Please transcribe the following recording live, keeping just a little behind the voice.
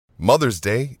Mother's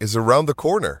Day is around the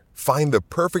corner. Find the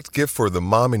perfect gift for the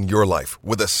mom in your life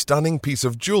with a stunning piece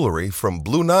of jewelry from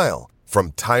Blue Nile.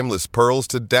 From timeless pearls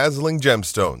to dazzling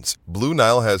gemstones, Blue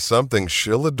Nile has something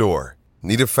she'll adore.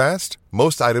 Need it fast?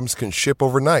 Most items can ship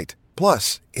overnight.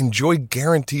 Plus, enjoy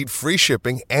guaranteed free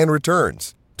shipping and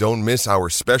returns. Don't miss our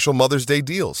special Mother's Day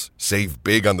deals. Save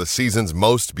big on the season's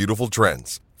most beautiful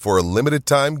trends. For a limited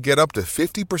time, get up to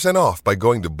 50% off by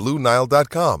going to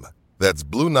BlueNile.com. That's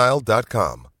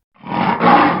BlueNile.com.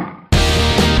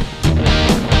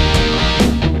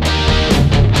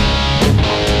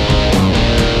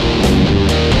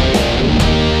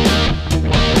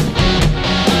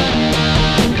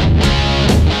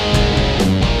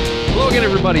 Hello again,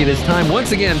 everybody. It is time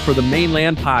once again for the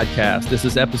Mainland Podcast. This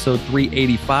is episode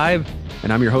 385,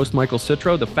 and I'm your host, Michael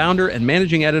Citro, the founder and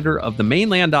managing editor of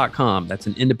themainland.com. That's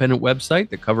an independent website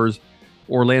that covers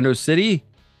Orlando City,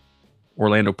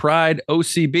 Orlando Pride,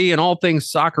 OCB, and all things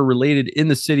soccer related in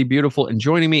the city. Beautiful. And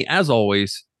joining me, as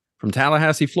always, from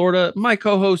Tallahassee, Florida, my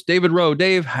co-host, David Rowe.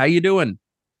 Dave, how you doing?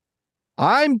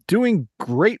 I'm doing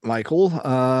great, Michael.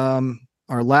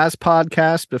 Our last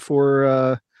podcast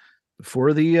before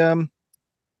the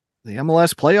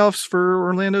MLS playoffs for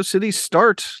Orlando City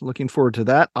start. Looking forward to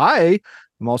that. I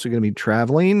am also going to be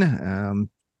traveling, and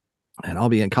I'll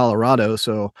be in Colorado,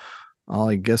 so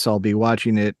I guess I'll be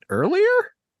watching it earlier.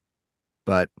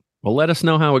 But well, let us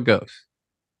know how it goes.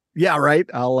 Yeah, right.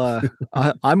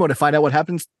 I'm going to find out what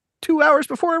happens 2 hours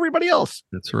before everybody else.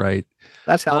 That's right.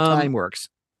 That's how time works.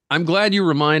 I'm glad you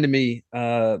reminded me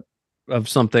of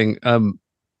something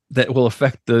that will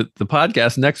affect the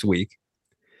podcast next week.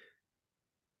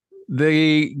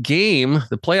 The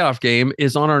playoff game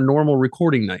is on our normal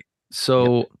recording night.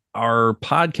 So yep. Our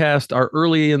podcast, our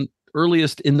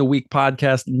earliest in the week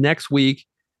podcast next week,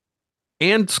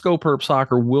 and Scope Herp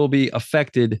Soccer will be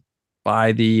affected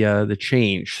by the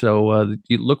change. So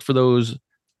you look for those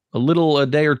a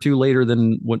day or two later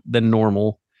than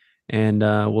normal, and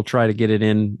we'll try to get it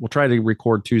in. We'll try to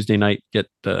record Tuesday night, get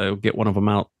one of them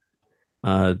out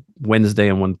Wednesday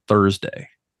and one Thursday.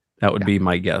 That would be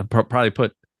my guess. Probably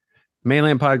put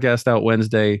Mainland Podcast out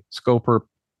Wednesday, Scope Herp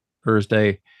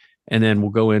Thursday, and then we'll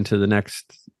go into the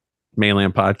next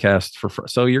Mainland Podcast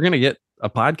so you're going to get a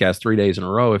podcast 3 days in a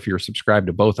row if you're subscribed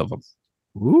to both of them.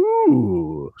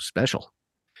 Ooh, special.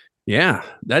 Yeah,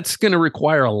 that's going to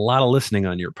require a lot of listening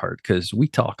on your part because we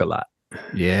talk a lot.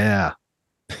 Yeah.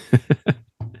 All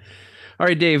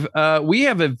right, Dave, we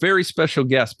have a very special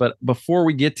guest, but before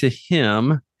we get to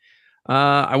him,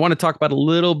 I want to talk about a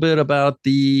little bit about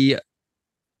the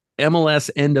MLS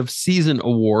end of season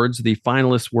awards. The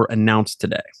finalists were announced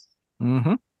today.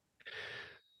 Mm-hmm.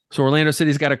 So Orlando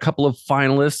City's got a couple of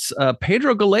finalists.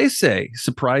 Pedro Galese,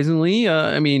 surprisingly,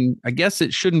 I guess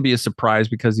it shouldn't be a surprise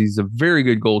because he's a very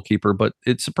good goalkeeper, but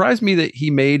it surprised me that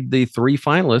he made the 3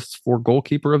 finalists for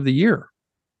goalkeeper of the year.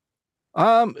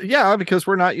 Yeah, because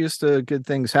we're not used to good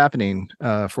things happening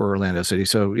for Orlando City.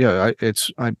 So yeah,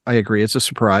 I agree. It's a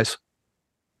surprise.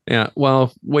 Yeah.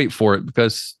 Well, wait for it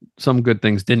because some good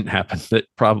things didn't happen that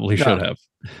probably should have.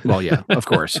 Well, yeah, of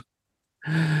course.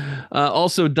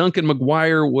 Also, Duncan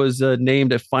McGuire was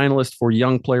named a finalist for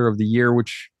Young Player of the Year,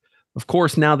 which, of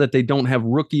course, now that they don't have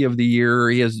Rookie of the Year,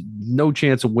 he has no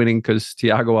chance of winning because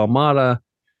Thiago Almada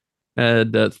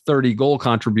had 30 goal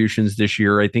contributions this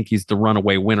year. I think he's the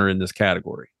runaway winner in this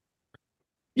category.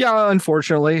 Yeah,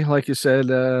 unfortunately, like you said,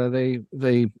 they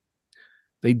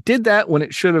did that when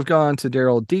it should have gone to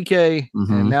Daryl DK,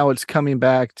 and now it's coming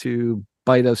back to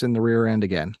bite us in the rear end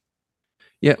again.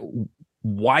 Yeah.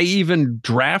 Why even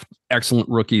draft excellent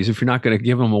rookies if you're not going to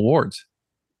give them awards?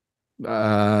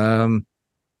 Because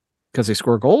they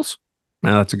score goals?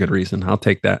 No, that's a good reason. I'll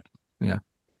take that. Yeah.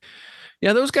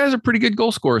 Yeah, those guys are pretty good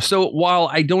goal scorers. So while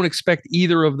I don't expect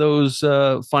either of those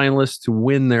finalists to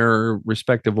win their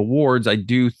respective awards, I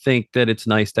do think that it's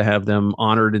nice to have them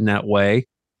honored in that way.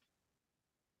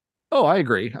 Oh, I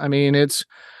agree. I mean, like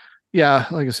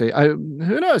I say,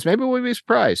 who knows? Maybe we'll be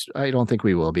surprised. I don't think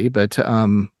we will be, but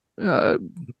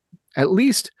at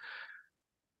least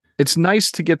it's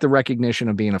nice to get the recognition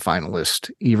of being a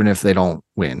finalist, even if they don't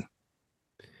win.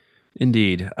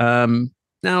 Indeed.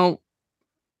 Now,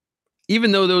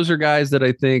 even though those are guys that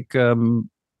I think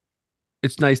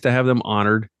it's nice to have them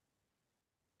honored,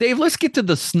 Dave, let's get to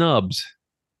the snubs.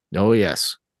 Oh,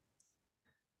 yes.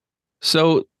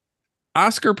 So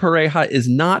Oscar Pareja is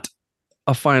not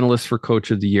a finalist for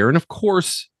Coach of the Year. And of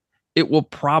course, it will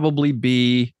probably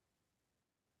be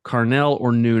Carnell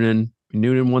or Noonan.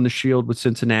 Noonan won the Shield with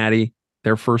Cincinnati,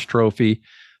 their first trophy.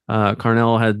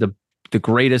 Carnell had the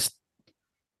greatest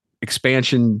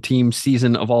expansion team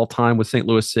season of all time with St.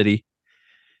 Louis City.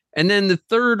 And then the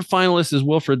third finalist is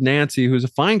Wilfred Nancy, who's a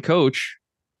fine coach,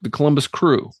 the Columbus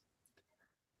Crew.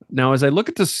 Now, as I look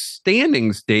at the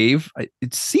standings, Dave,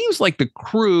 it seems like the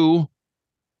Crew,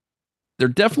 they're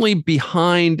definitely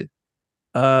behind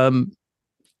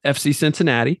FC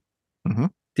Cincinnati. Mm-hmm.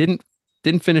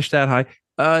 Didn't finish that high.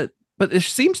 But there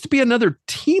seems to be another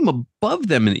team above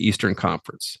them in the Eastern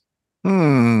Conference.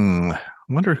 I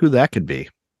wonder who that could be.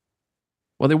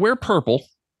 Well, they wear purple.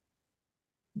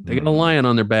 They got a lion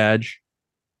on their badge.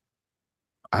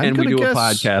 And we do a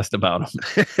podcast about them.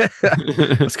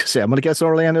 I was going to say, I'm going to guess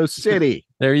Orlando City.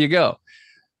 There you go.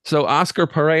 So Oscar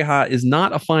Pareja is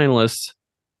not a finalist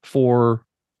for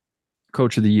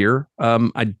Coach of the Year.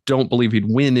 I don't believe he'd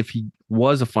win if he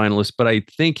was a finalist, but I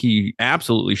think he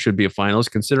absolutely should be a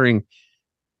finalist, considering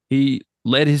he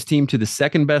led his team to the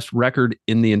second best record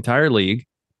in the entire league.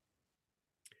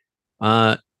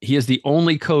 He is the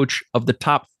only coach of the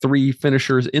top 3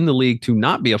 finishers in the league to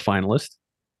not be a finalist.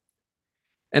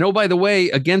 And oh, by the way,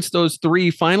 against those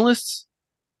 3 finalists,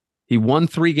 he won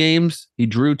 3 games. He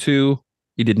drew 2.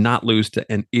 He did not lose to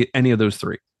any of those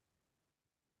 3.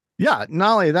 Yeah,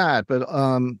 not only that, but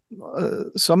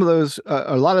some of those,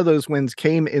 a lot of those wins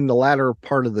came in the latter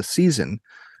part of the season.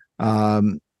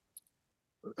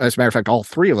 As a matter of fact, all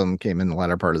 3 of them came in the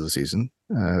latter part of the season,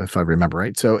 if I remember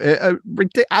right. So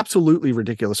absolutely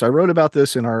ridiculous. I wrote about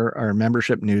this in our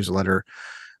membership newsletter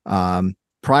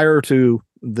prior to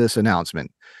this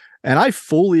announcement. And I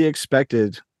fully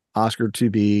expected Oscar to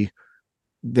be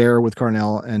there with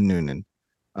Carnell and Noonan.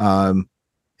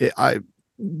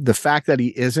 The fact that he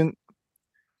isn't,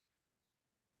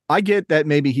 I get that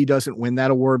maybe he doesn't win that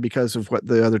award because of what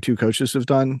the other 2 coaches have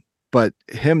done, but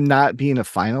him not being a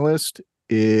finalist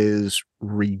is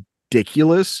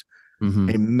ridiculous, a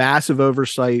massive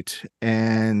oversight,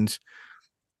 and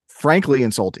frankly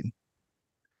insulting.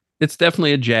 It's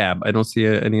definitely a jab. I don't see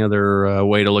any other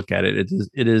way to look at it.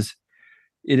 It is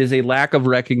a lack of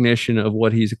recognition of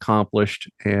what he's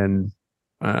accomplished, and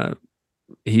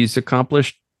he's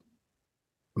accomplished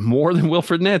more than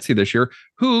Wilfred Nancy this year,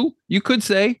 who you could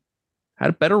say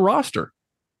had a better roster.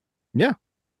 Yeah.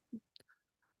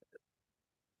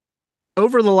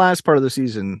 Over the last part of the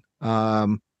season,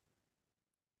 Oscar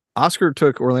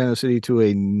took Orlando City to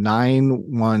a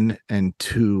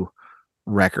 9-1-2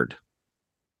 record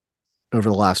over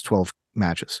the last 12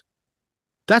 matches.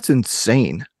 That's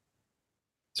insane.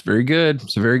 It's very good.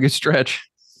 It's a very good stretch.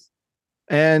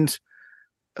 And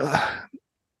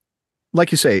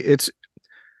like you say,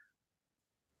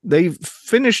 they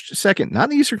finished second, not in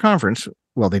the Eastern Conference.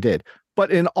 Well, they did, but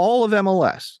in all of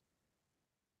MLS.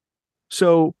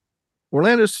 So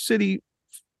Orlando City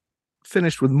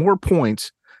finished with more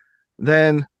points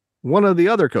than one of the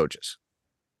other coaches.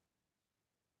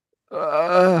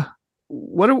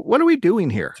 What are we doing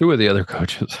here? 2 of the other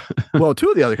coaches. Well, 2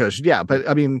 of the other coaches, yeah, but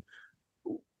I mean,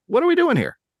 what are we doing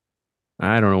here?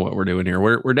 I don't know what we're doing here.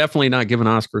 We're definitely not giving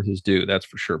Oscar his due, that's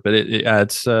for sure. But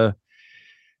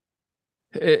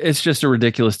it's just a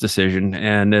ridiculous decision,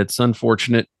 and it's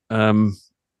unfortunate. I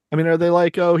mean, are they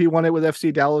like, oh, he won it with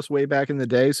FC Dallas way back in the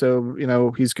day, so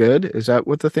he's good? Is that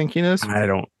what the thinking is?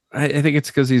 I think it's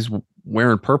because he's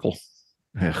wearing purple.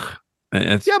 Yeah,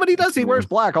 but he does. He wears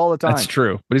black all the time. That's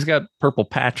true, but he's got purple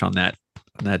patch on that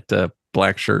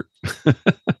black shirt.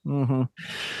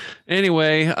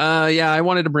 Anyway, I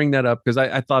wanted to bring that up because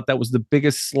I thought that was the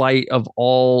biggest slight of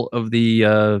all of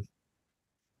the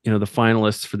the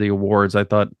finalists for the awards. I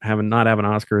thought not having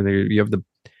Oscar, you have the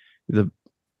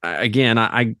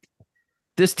again,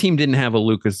 this team didn't have a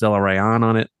Lucas Zelarayan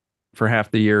on it for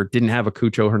half the year, didn't have a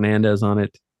Cucho Hernandez on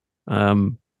it.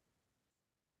 You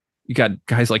got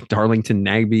guys like Darlington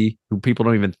Nagbe, who people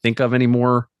don't even think of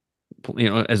anymore,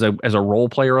 as a role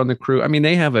player on the Crew. I mean,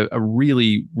 they have a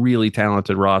really, really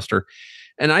talented roster.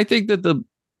 And I think that the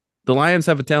Lions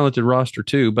have a talented roster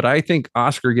too, but I think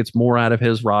Oscar gets more out of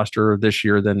his roster this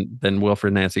year than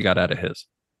Wilfred Nancy got out of his.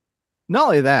 Not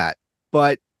only that,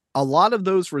 but a lot of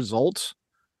those results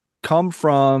come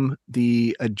from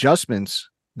the adjustments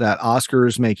that Oscar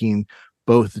is making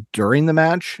both during the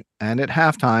match and at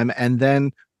halftime, and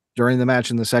then during the match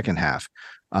in the second half.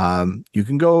 You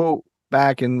can go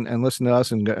back and listen to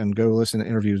us and go listen to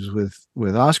interviews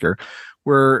with Oscar,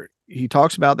 where he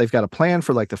talks about they've got a plan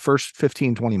for like the first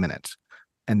 15-20 minutes,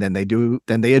 and then they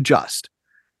adjust,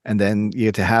 and then you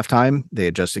get to halftime, they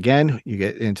adjust again. You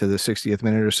get into the 60th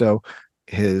minute or so,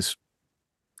 his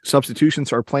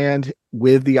substitutions are planned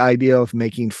with the idea of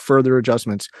making further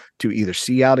adjustments to either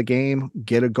see out a game,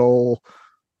 get a goal,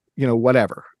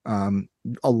 whatever.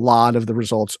 A lot of the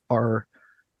results are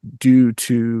due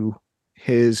to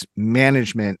his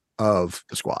management of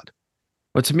the squad.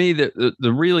 But to me, the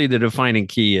really the defining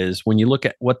key is when you look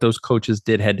at what those coaches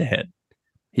did head to head.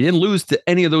 He didn't lose to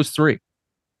any of those three.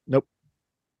 Nope.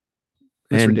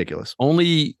 It's ridiculous.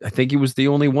 I think he was the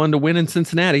only one to win in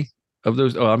Cincinnati of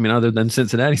those. Oh, I mean, other than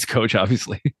Cincinnati's coach,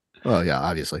 obviously. Well, yeah,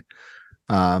 obviously.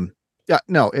 Yeah,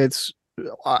 no, it's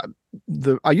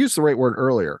I used the right word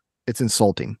earlier. It's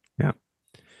insulting. Yeah.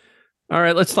 All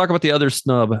right, let's talk about the other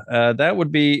snub. That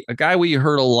would be a guy we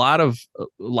heard a lot of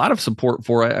support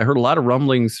for. I heard a lot of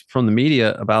rumblings from the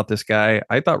media about this guy.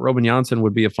 I thought Robin Janssen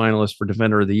would be a finalist for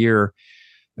Defender of the Year.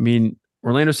 I mean,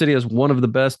 Orlando City has one of the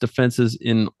best defenses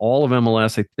in all of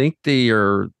MLS. I think they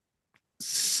are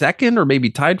second or maybe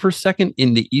tied for second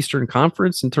in the Eastern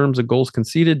Conference in terms of goals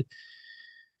conceded.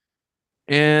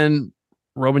 And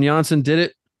Robin Janssen did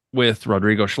it with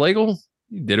Rodrigo Schlegel.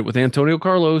 He did it with Antonio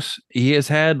Carlos.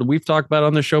 We've talked about it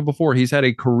on the show before, he's had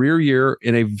a career year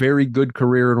in a very good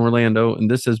career in Orlando, and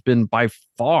this has been by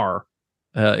far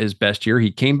his best year.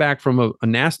 He came back from a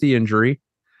nasty injury.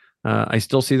 I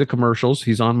still see the commercials.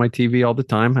 He's on my TV all the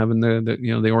time, having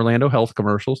the Orlando Health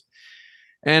commercials.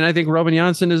 And I think Robin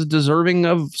Janssen is deserving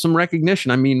of some recognition.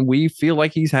 I mean, we feel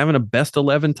like he's having a best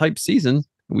 11 type season.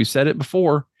 We've said it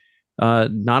before,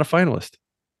 not a finalist.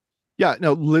 Yeah,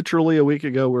 no, literally a week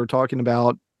ago, we were talking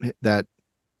about that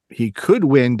he could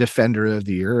win Defender of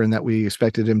the Year and that we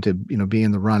expected him to, be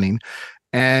in the running.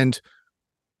 And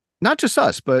not just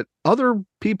us, but other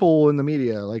people in the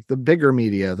media, like the bigger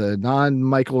media, the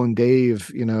non-Michael and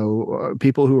Dave,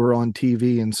 people who are on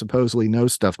TV and supposedly know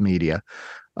stuff media,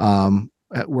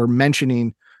 were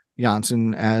mentioning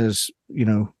Janssen as,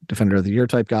 Defender of the Year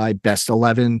type guy, best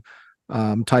 11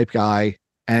 type guy.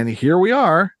 And here we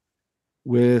are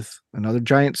with another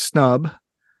giant snub.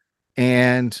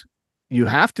 And you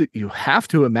have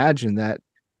to imagine that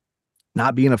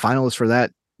not being a finalist for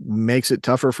that makes it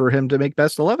tougher for him to make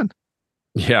best 11.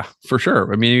 Yeah, for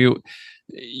sure. I mean,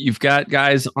 you've got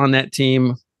guys on that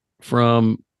team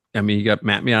you got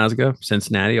Matt Miazga,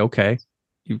 Cincinnati. Okay.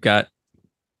 You've got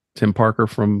Tim Parker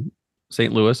from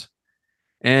St. Louis.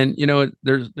 And,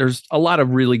 there's a lot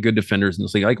of really good defenders in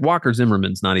this league. Like Walker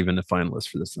Zimmerman's not even a finalist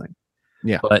for this thing.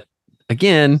 Yeah. But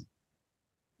again,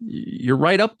 you're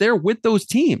right up there with those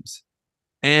teams.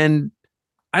 And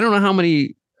I don't know how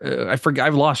many,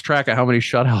 I've lost track of how many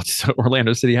shutouts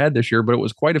Orlando City had this year, but it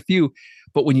was quite a few.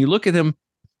 But when you look at them,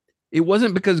 it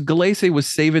wasn't because Galese was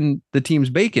saving the team's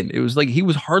bacon. It was like he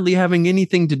was hardly having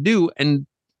anything to do. And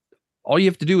all you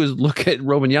have to do is look at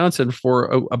Robin Janssen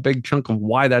for a big chunk of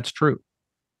why that's true.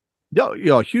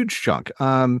 Yeah, a huge chunk.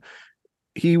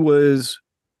 He was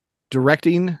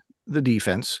directing the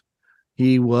defense.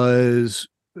 He was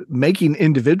making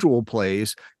individual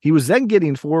plays. He was then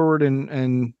getting forward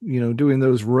and doing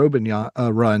those Robin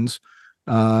runs.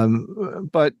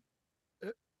 But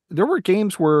there were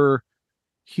games where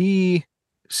he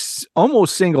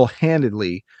almost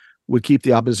single-handedly would keep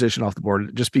the opposition off the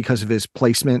board just because of his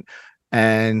placement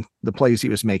and the plays he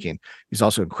was making. He's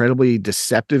also incredibly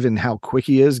deceptive in how quick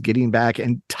he is getting back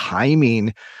and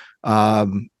timing,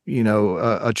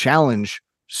 a challenge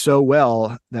so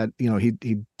well that, he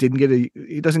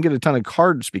doesn't get a ton of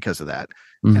cards because of that.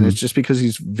 Mm-hmm. And it's just because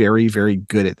he's very, very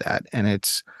good at that. And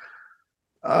it's,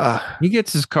 he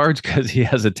gets his cards because he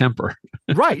has a temper.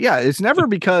 Right. Yeah. It's never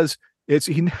because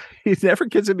he never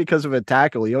gets it because of a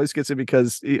tackle. He always gets it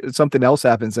because something else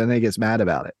happens and then he gets mad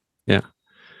about it. Yeah.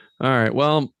 All right.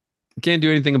 Well, can't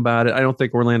do anything about it. I don't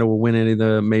think Orlando will win any of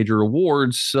the major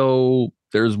awards. So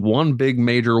there's one big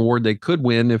major award they could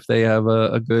win if they have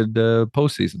a good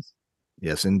postseason.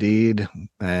 Yes, indeed.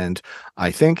 And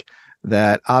I think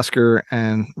that Oscar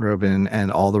and Robin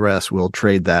and all the rest will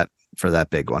trade that for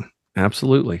that big one.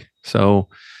 Absolutely. So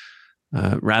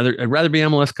I'd rather be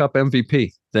MLS Cup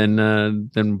MVP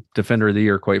than Defender of the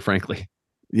Year, quite frankly.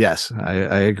 Yes, I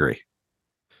agree.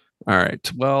 All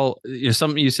right. Well,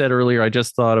 something you said earlier, I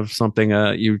just thought of something.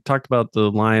 You talked about the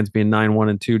Lions being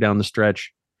 9-1-2 down the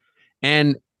stretch.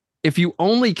 And if you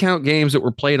only count games that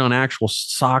were played on actual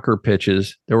soccer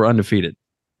pitches, they were undefeated.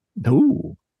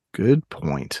 Ooh, good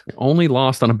point. Only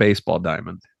lost on a baseball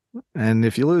diamond. And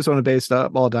if you lose on a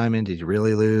baseball diamond, did you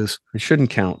really lose? It shouldn't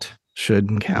count.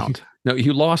 Shouldn't count. No,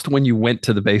 you lost when you went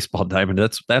to the baseball diamond.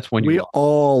 That's when we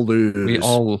all lose. We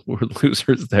all were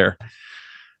losers there.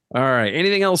 All right.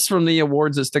 Anything else from the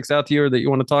awards that sticks out to you or that you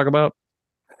want to talk about?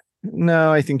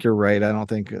 No, I think you're right. I don't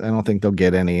think they'll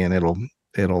get any, and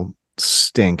it'll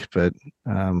stink. But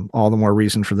all the more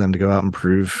reason for them to go out and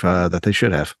prove that they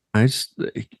should have.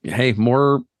 Hey,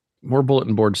 more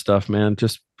bulletin board stuff, man.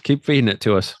 Just keep feeding it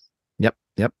to us.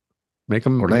 Yep. Make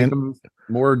them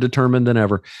more determined than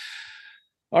ever.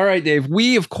 All right, Dave.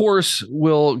 We of course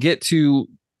will get to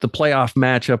the playoff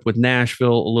matchup with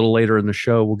Nashville a little later in the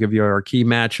show. We'll give you our key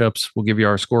matchups. We'll give you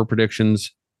our score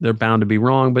predictions. They're bound to be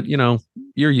wrong, but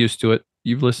you're used to it.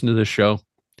 You've listened to this show.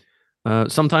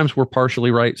 Sometimes we're partially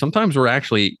right. Sometimes we're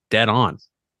actually dead on.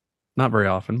 Not very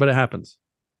often, but it happens.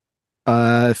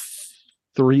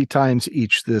 3 times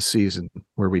each this season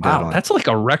where we dead on. That's like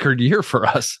a record year for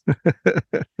us.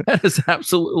 That is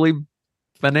absolutely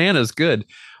bananas good.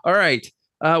 All right.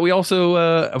 We also,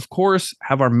 of course,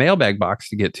 have our mailbag box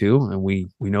to get to, and we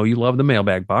know you love the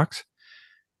mailbag box.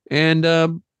 And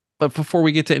but before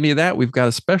we get to any of that, we've got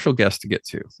a special guest to get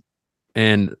to,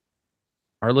 and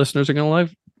our listeners are going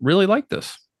to really like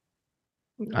this.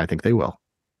 I think they will.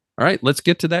 All right, let's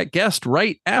get to that guest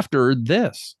right after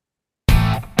this.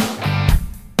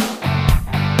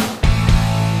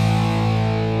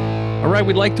 All right,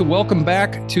 we'd like to welcome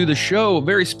back to the show a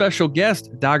very special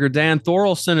guest. Dagur Dan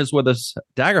Thorhallsson is with us.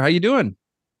 Dagur, how you doing?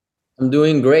 I'm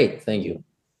doing great, thank you.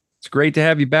 It's great to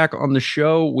have you back on the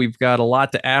show. We've got a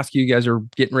lot to ask you. You guys are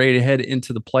getting ready to head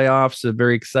into the playoffs. A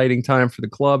very exciting time for the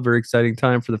club, very exciting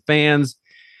time for the fans.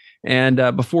 And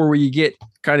before we get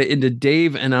kind of into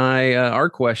Dave and our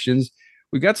questions,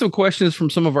 we've got some questions from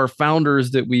some of our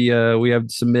founders that we have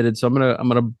submitted. So I'm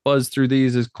gonna buzz through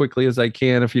these as quickly as I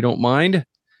can, if you don't mind.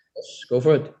 Let's go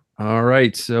for it. All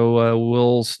right. So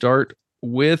we'll start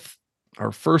with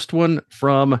our first one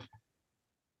from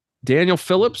Daniel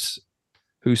Phillips,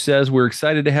 who says, we're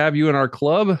excited to have you in our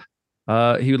club.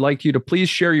 He would like you to please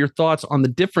share your thoughts on the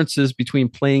differences between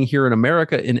playing here in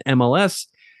America in MLS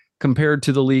compared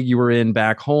to the league you were in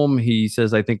back home. He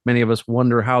says, I think many of us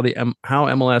wonder how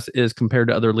MLS is compared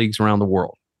to other leagues around the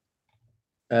world.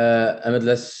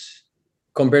 MLS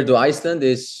compared to Iceland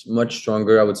is much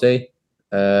stronger, I would say.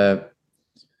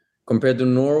 Compared to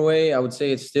Norway, I would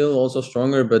say it's still also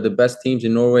stronger, but the best teams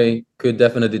in Norway could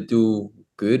definitely do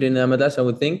good in MLS, I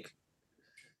would think.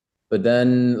 But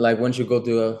then, like, once you go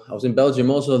to, I was in Belgium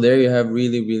also, there you have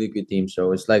really, really good teams.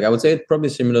 So it's like, I would say it's probably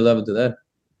similar level to that,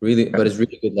 really, but it's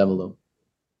really good level though.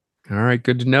 All right,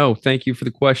 good to know. Thank you for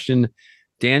the question,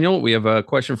 Daniel. We have a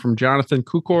question from Jonathan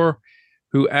Kukor,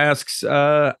 who asks,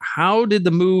 how did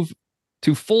the move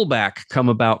to fullback come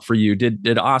about for you?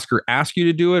 Did Oscar ask you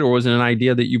to do it, or was it an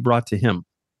idea that you brought to him?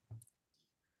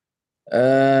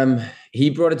 He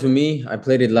brought it to me. I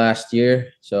played it last year,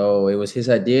 so it was his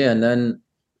idea. And then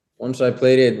once I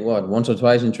played it, once or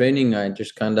twice in training, I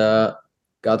just kind of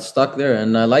got stuck there,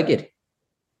 and I like it.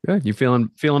 Good. You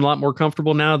feeling a lot more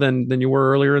comfortable now than you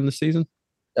were earlier in the season?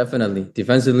 Definitely,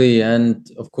 defensively and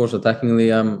of course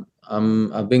attackingly.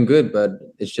 I've been good, but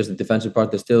it's just the defensive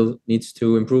part that still needs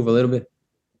to improve a little bit.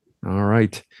 All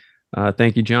right.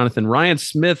 Thank you, Jonathan. Ryan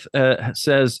Smith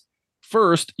says,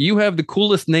 first, you have the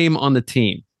coolest name on the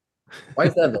team. Why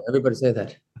is that? Everybody say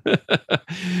that.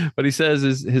 But he says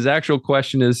his actual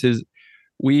question is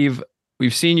we've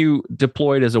seen you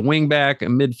deployed as a wingback, a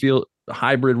midfield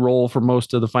hybrid role for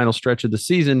most of the final stretch of the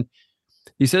season.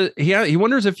 He says he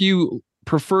wonders if you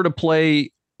prefer to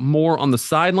play more on the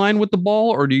sideline with the ball,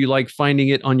 or do you like finding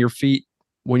it on your feet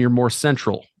when you're more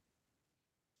central?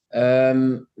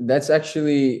 That's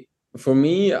actually, for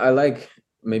me, I like,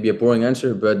 maybe a boring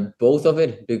answer, but both of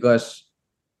it, because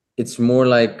it's more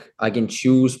like I can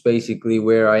choose basically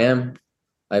where I am.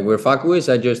 Like where Facu is,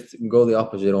 I just go the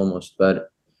opposite almost, but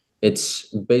it's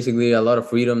basically a lot of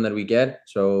freedom that we get.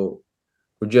 So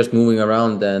we're just moving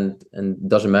around and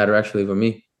doesn't matter actually for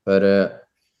me. But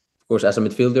of course, as a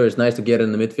midfielder, it's nice to get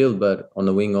in the midfield, but on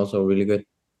the wing also really good.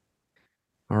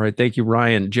 All right. Thank you,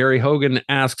 Ryan. Jerry Hogan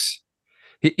asks,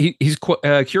 he's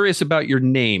curious about your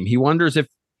name. He wonders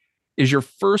is your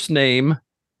first name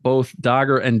both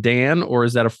Dagur and Dan, or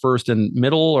is that a first and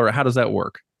middle, or how does that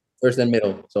work? First and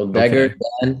middle. So Dagur, okay.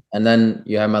 Dan, and then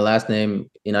you have my last name.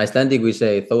 In Icelandic, we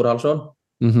say Thorhallsson,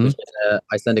 which is an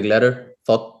Icelandic letter,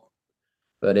 Thot.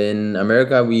 But in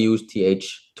America, we use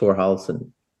TH,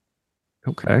 Thorhallsson.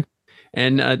 Okay.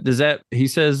 And does that, he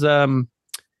says,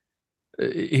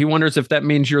 he wonders if that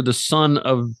means you're the son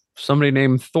of somebody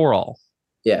named Thorhall.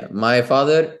 Yeah, my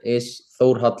father is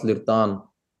Thorhallur Dan.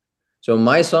 So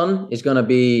my son is going to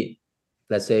be,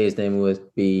 let's say his name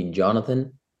would be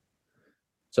Jonathan.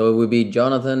 So it would be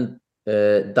Jonathan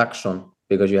Dagsson,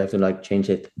 because you have to change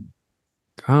it.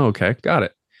 Oh, okay. Got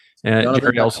it. And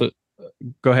Jerry also,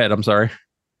 go ahead. I'm sorry.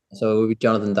 So it would be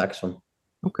Jonathan Dagsson.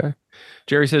 Okay.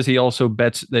 Jerry says he also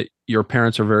bets that your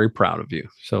parents are very proud of you.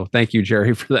 So thank you,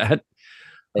 Jerry, for that.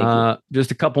 Thank you. Just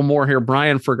a couple more here.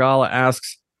 Brian Fergala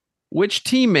asks, which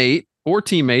teammate or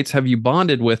teammates have you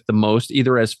bonded with the most,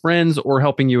 either as friends or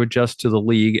helping you adjust to the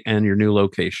league and your new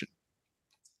location?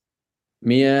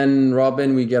 Me and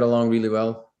Robin, we get along really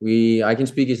well. I can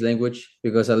speak his language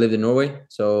because I lived in Norway,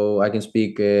 so I can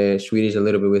speak Swedish a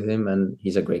little bit with him, and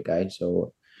he's a great guy.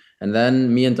 So, and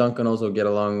then me and Duncan also get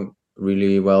along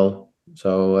really well.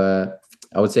 So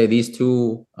I would say these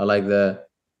two are like the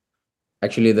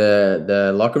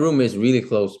locker room is really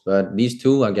close, but these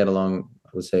two I get along, I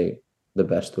would say, the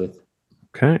best with.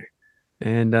 Okay,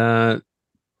 and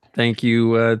thank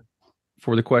you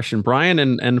for the question, Brian,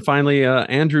 and finally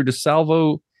Andrew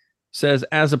DeSalvo says,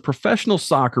 as a professional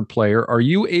soccer player, are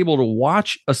you able to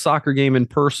watch a soccer game in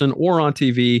person or on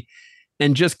TV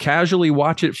and just casually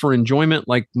watch it for enjoyment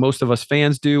like most of us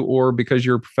fans do? Or because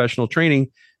you're professional training,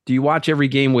 do you watch every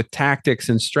game with tactics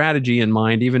and strategy in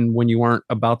mind, even when you aren't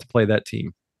about to play that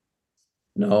team?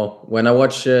 No, when I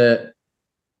watch,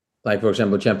 like, for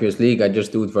example, Champions League, I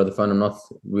just do it for the fun. I'm not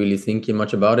really thinking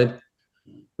much about it.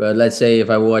 But let's say if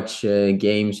I watch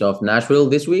games of Nashville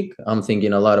this week, I'm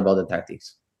thinking a lot about the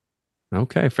tactics.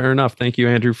 Okay, fair enough. Thank you,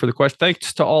 Andrew, for the question.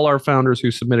 Thanks to all our founders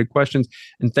who submitted questions,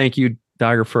 and thank you,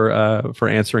 Dagur, for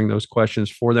answering those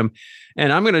questions for them.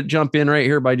 And I'm going to jump in right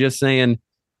here by just saying,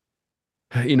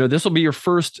 this will be your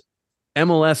first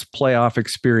MLS playoff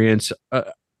experience.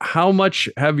 How much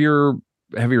have your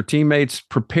teammates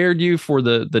prepared you for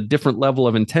the different level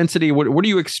of intensity? What are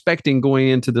you expecting going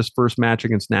into this first match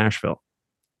against Nashville?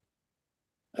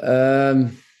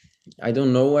 I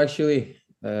don't know, actually.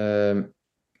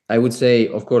 I would say,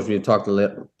 of course, we talked a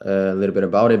little bit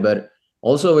about it, but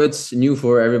also it's new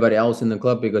for everybody else in the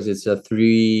club because it's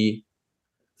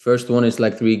first one is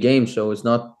like 3 games, so it's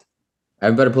not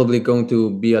everybody probably going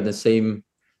to be at the same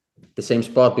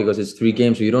spot because it's 3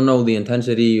 games, so you don't know the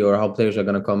intensity or how players are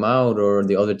going to come out or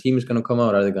the other team is going to come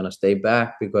out. Are they going to stay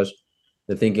back because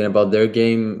they're thinking about their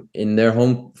game in their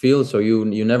home field? So you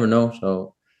never know.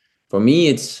 So for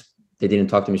me, they didn't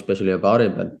talk to me especially about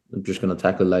it, but I'm just going to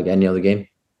tackle it like any other game.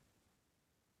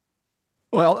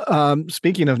 Well,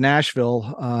 speaking of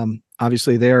Nashville,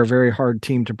 obviously they are a very hard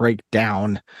team to break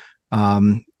down.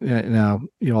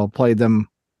 You all played them,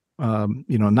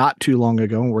 not too long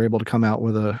ago, and were able to come out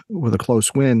with a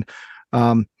close win.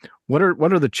 What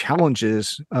are the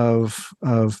challenges of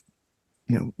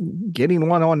getting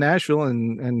one on Nashville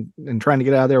and trying to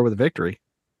get out of there with a victory?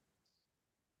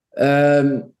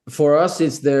 For us,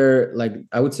 it's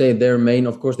I would say their main.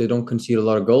 Of course, they don't concede a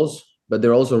lot of goals, but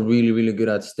they're also really, really good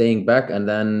at staying back. And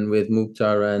then with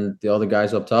Mukhtar and the other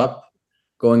guys up top,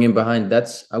 going in behind,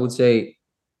 I would say,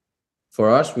 for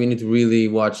us, we need to really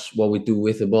watch what we do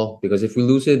with the ball, because if we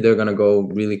lose it, they're going to go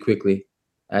really quickly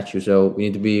at you. So we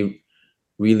need to be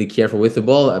really careful with the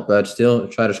ball, but still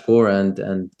try to score and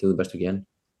do the best we can.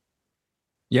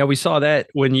 Yeah, we saw that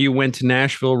when you went to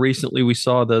Nashville recently. We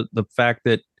saw the fact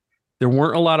that there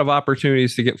weren't a lot of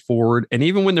opportunities to get forward. And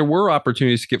even when there were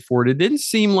opportunities to get forward, it didn't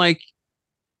seem like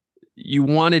you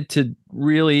wanted to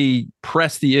really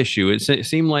press the issue. It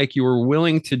seemed like you were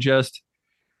willing to just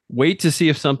wait to see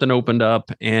if something opened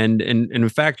up. And in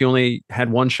fact, you only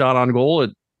had one shot on goal.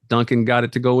 Duncan got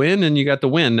it to go in and you got the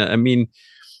win. I mean,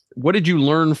 what did you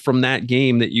learn from that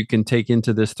game that you can take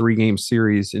into this 3-game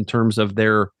series in terms of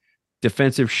their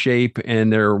defensive shape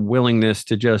and their willingness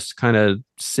to just kind of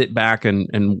sit back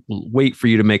and wait for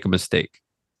you to make a mistake?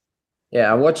 Yeah,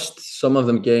 I watched some of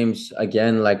them games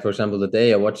again. Like, for example,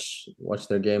 today I watched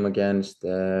their game against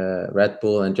Red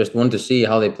Bull and just wanted to see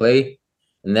how they play.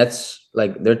 And that's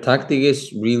like their tactic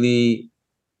is really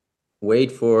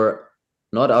wait for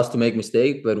not us to make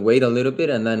mistake, but wait a little bit.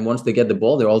 And then once they get the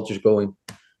ball, they're all just going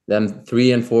them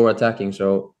 3 and 4 attacking.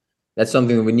 So that's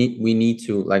something that we need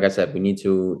to, like I said, we need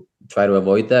to try to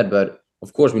avoid that. But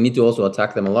of course, we need to also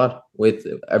attack them a lot with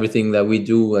everything that we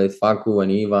do with Faku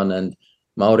and Ivan and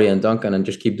Mauri and Duncan, and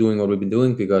just keep doing what we've been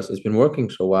doing because it's been working.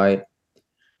 So why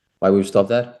we've stopped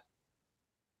that?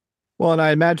 Well, and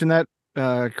I imagine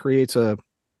that creates a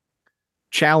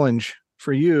challenge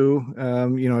for you.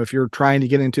 If you're trying to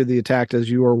get into the attack as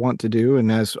you want to do, and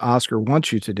as Oscar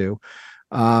wants you to do.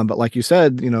 But like you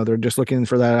said, they're just looking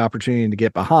for that opportunity to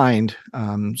get behind.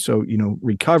 So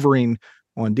recovering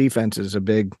on defense is a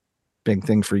big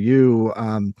thing for you.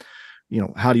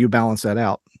 How do you balance that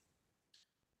out?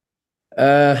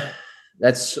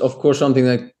 That's of course something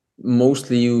that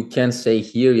mostly you can't say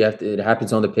here. It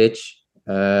happens on the pitch.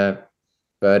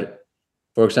 But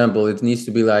for example, it needs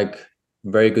to be like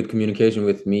very good communication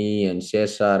with me and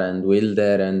Cesar and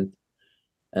Wilder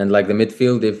and like the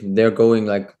midfield, if they're going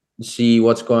like see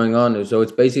what's going on. So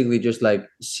it's basically just like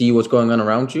see what's going on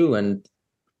around you and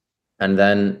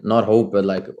then not hope, but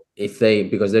like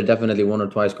because they're definitely one or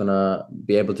twice gonna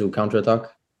be able to counterattack.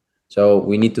 So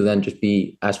we need to then just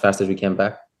be as fast as we can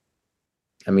back.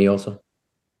 And me also.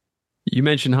 You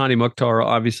mentioned Hani Mukhtar.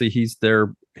 Obviously, he's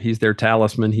their their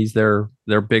talisman. He's their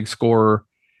big scorer.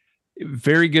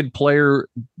 Very good player,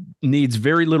 needs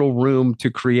very little room to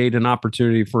create an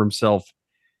opportunity for himself.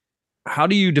 How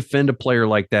do you defend a player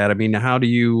like that? I mean, how do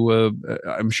you,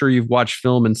 I'm sure you've watched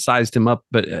film and sized him up,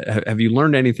 but have you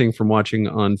learned anything from watching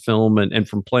on film and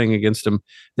from playing against him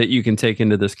that you can take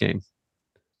into this game?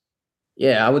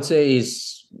 Yeah, I would say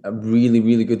he's a really,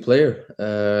 really good player.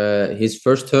 His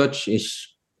first touch is,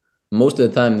 most of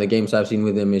the time, the games I've seen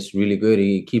with him is really good.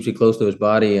 He keeps it close to his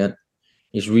body, and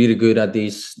he's really good at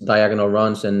these diagonal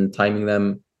runs and timing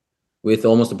them with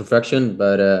almost a perfection.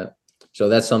 But so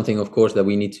that's something, of course, that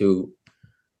we need to,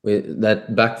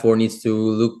 that back four needs to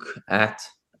look at.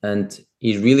 And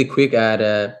he's really quick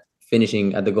at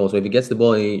finishing at the goal. So if he gets the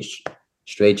ball, he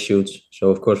straight shoots. So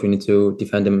of course we need to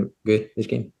defend him good this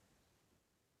game.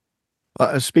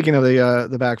 Speaking of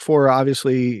the back four,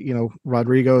 obviously,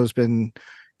 Rodrigo's been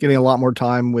getting a lot more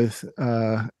time with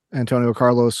Antonio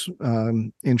Carlos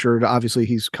injured. Obviously,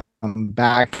 he's come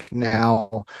back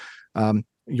now.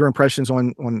 Your impressions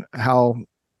on how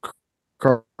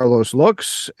Carlos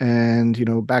looks,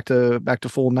 and back to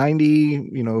full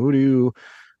 90. Who do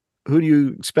you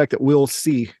expect that we'll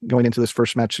see going into this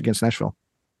first match against Nashville?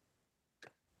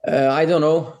 I don't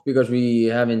know, because we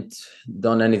haven't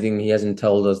done anything. He hasn't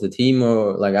told us the team,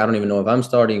 or I don't even know if I'm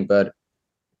starting, but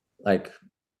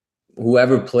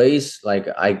whoever plays,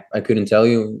 I couldn't tell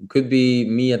you. It could be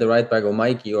me at the right back, or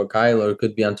Mikey, or Kyle, or it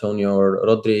could be Antonio or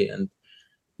Rodri, and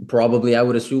probably I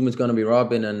would assume it's going to be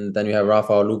Robin, and then you have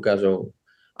Rafa or Luca. So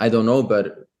I don't know,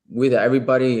 but with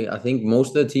everybody, I think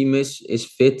most of the team is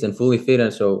fit and fully fit,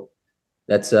 and so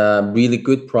that's a really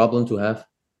good problem to have.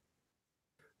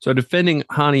 So defending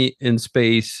Hani in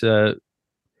space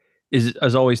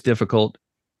is always difficult,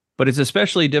 but it's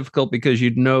especially difficult because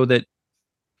you know that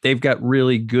they've got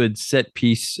really good set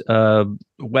piece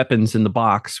weapons in the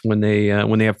box when they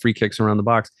have free kicks around the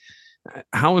box.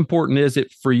 How important is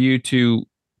it for you to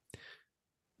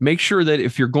make sure that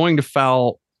if you're going to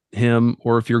foul him,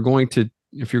 or if you're going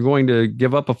to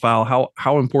give up a foul,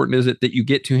 how important is it that you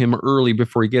get to him early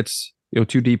before he gets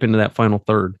too deep into that final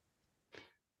third?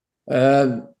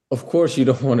 Of course, you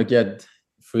don't want to get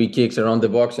free kicks around the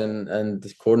box and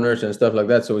corners and stuff like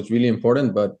that. So it's really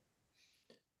important, but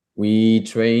we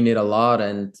train it a lot,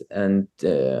 and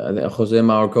Jose,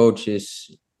 our coach,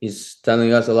 is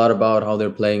telling us a lot about how they're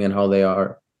playing and how they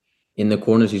are in the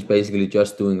corners. He's basically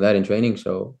just doing that in training.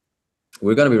 So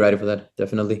we're going to be ready for that.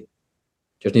 Definitely.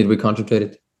 Just need to be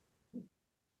concentrated.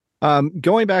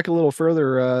 Going back a little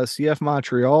further, CF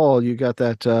Montreal, you got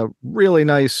that really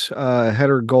nice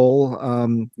header goal.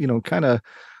 Kind of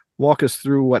walk us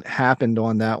through what happened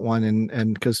on that one,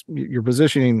 and because your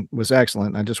positioning was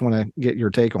excellent. I just want to get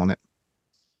your take on it.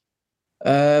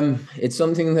 It's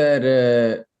something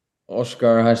that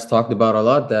Oscar has talked about a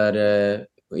lot, that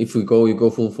if you go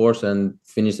full force and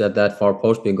finish at that far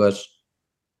post, because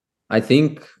I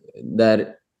think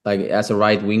that as a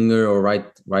right winger or right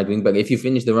wing back, if you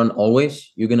finish the run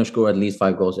always, you're gonna score at least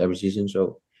 5 goals every season.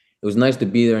 So it was nice to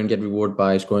be there and get rewarded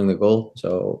by scoring the goal.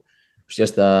 So it's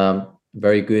just a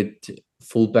very good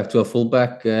fullback to a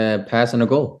fullback pass and a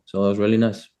goal. So it was really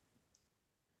nice.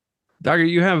 Dagur,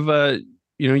 you have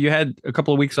you had a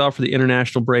couple of weeks off for the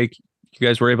international break. You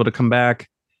guys were able to come back,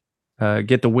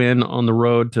 get the win on the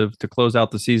road to close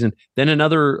out the season. Then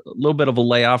another little bit of a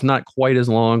layoff, not quite as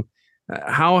long.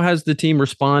 How has the team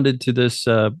responded to this?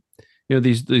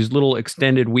 These little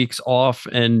extended weeks off,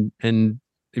 and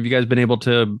have you guys been able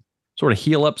to sort of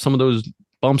heal up some of those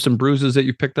bumps and bruises that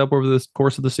you picked up over the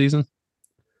course of the season?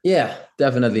 Yeah,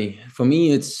 definitely. For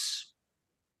me, it's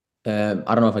I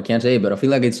don't know if I can say it, but I feel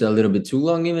like it's a little bit too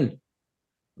long. Even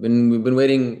we've been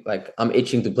waiting. I'm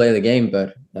itching to play the game,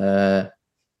 but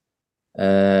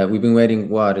we've been waiting.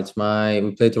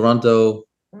 We played Toronto.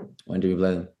 When did we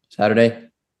play them? Saturday.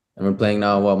 And we're playing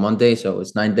now, Monday, so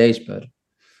it's 9 days, but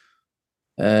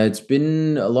it's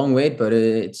been a long wait, but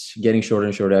it's getting shorter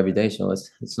and shorter every day, so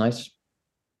it's nice.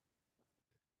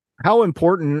 How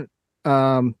important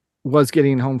was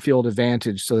getting home field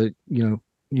advantage so that you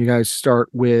guys start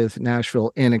with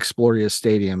Nashville in Exploria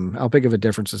Stadium? How big of a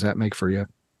difference does that make for you?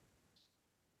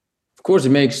 Of course, it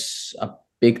makes a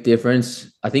big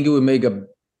difference. I think it would make a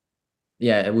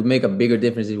bigger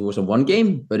difference if it was a 1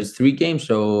 game, but it's 3 games,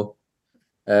 so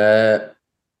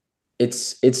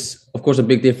it's of course a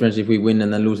big difference if we win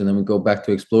and then lose and then we go back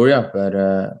to Exploria, but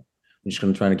we're just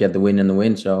going to try to get the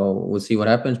win, so we'll see what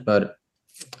happens. But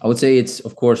I would say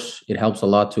it helps a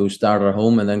lot to start at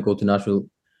home and then go to Nashville,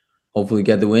 hopefully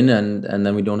get the win, and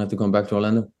then we don't have to come back to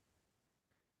Orlando.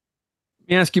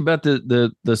 me ask you about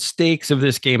the stakes of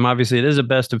this game. Obviously, it is a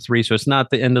best of 3, so it's not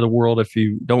the end of the world if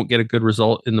you don't get a good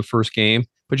result in the first game,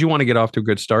 but you want to get off to a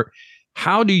good start.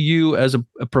 How do you, as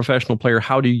a professional player,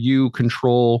 how do you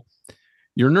control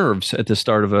your nerves at the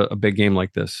start of a big game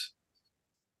like this?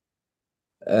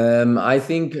 I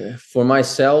think for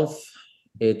myself,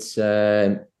 it's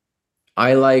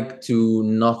I like to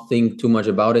not think too much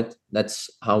about it. That's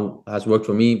how it has worked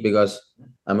for me because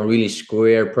I'm a really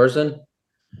square person.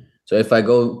 So if I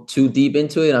go too deep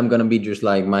into it, I'm gonna be just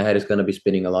like my head is gonna be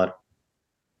spinning a lot.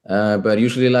 But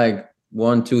usually like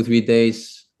 1, 2, 3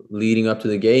 days leading up to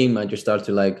the game, I just start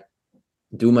to like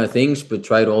do my things, but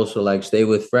try to also like stay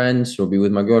with friends or be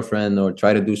with my girlfriend or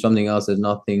try to do something else that's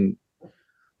nothing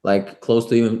like close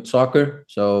to even soccer.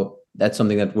 So that's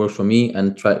something that works for me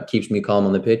and keeps me calm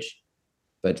on the pitch.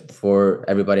 But for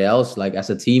everybody else, like as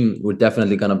a team, we're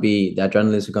definitely gonna be the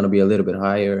adrenaline is gonna be a little bit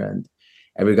higher and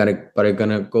everybody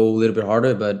gonna go a little bit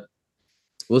harder. But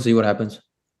we'll see what happens.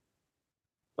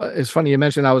 It's funny you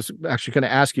mentioned. I was actually going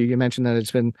to ask you. You mentioned that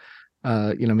it's been,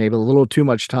 maybe a little too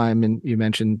much time, and you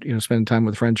mentioned spending time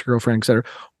with friends, girlfriend, etc.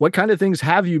 What kind of things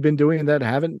have you been doing that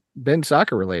haven't been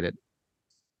soccer related?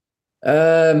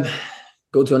 Go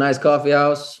to a nice coffee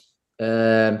house.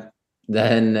 Then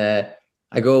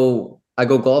I go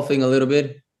golfing a little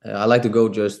bit. I like to go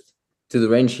just to the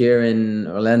range here in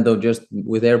Orlando, just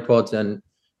with AirPods and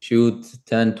shoot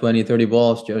 10, 20, 30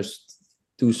 balls. Just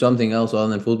do something else other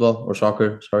than football or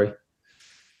soccer. Sorry.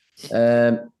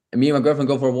 Me and my girlfriend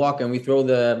go for a walk and we throw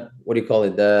the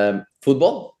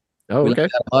football. Oh, okay. Like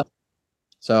that a lot.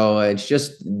 So it's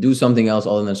just do something else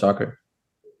other than soccer.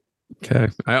 Okay.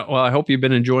 I hope you've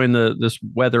been enjoying this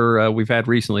weather we've had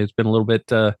recently. It's been a little bit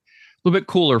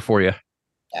cooler for you.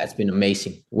 Yeah, it's been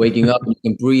amazing. Waking up, you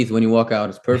can breathe when you walk out.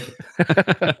 It's perfect.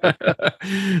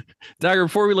 Dagur,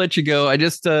 before we let you go,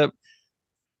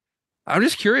 I'm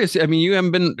just curious. I mean, you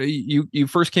haven't been, you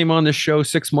first came on this show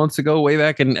 6 months ago, way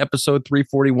back in episode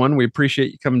 341. We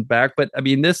appreciate you coming back. But I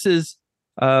mean, this is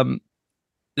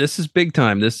big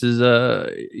time. This is,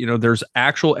 there's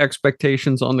actual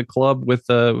expectations on the club with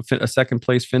a second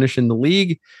place finish in the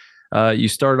league. You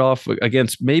started off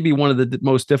against maybe one of the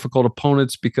most difficult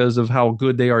opponents because of how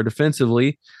good they are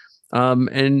defensively.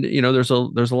 And there's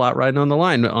a lot riding on the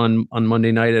line on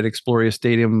Monday night at Exploria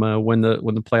Stadium when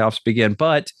the playoffs begin.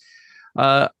 But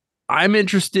I'm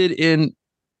interested in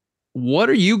what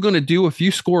are you going to do if you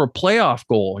score a playoff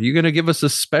goal? Are you going to give us a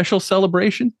special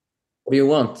celebration? What do you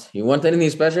want? You want anything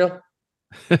special?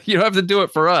 You don't have to do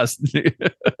it for us.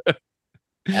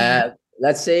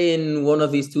 Let's say in one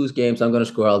of these 2 games I'm going to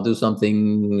score. I'll do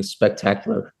something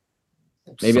spectacular.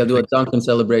 Maybe I'll do a Duncan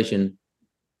celebration.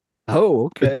 Oh,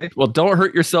 okay. Well, don't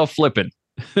hurt yourself flipping.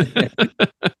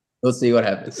 We'll see what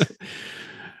happens.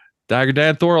 Dagur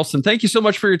Dan Thorhallsson, thank you so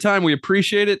much for your time. We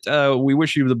appreciate it. We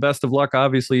wish you the best of luck,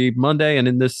 obviously, Monday and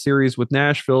in this series with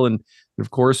Nashville. And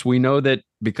of course, we know that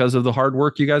because of the hard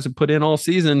work you guys have put in all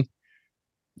season,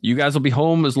 you guys will be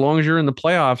home as long as you're in the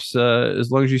playoffs,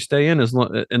 as long as you stay in,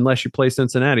 unless you play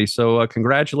Cincinnati. So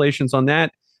congratulations on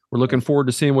that. We're looking forward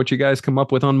to seeing what you guys come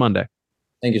up with on Monday.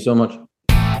 Thank you so much.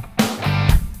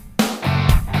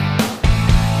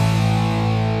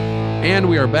 And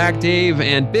we are back, Dave,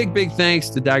 and big thanks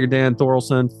to Dagur Dan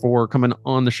Thorhallsson for coming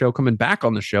back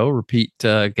on the show, repeat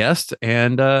guest,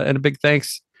 and a big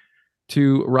thanks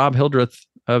to Rob Hildreth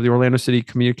of the Orlando City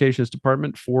Communications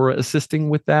Department for assisting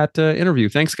with that interview.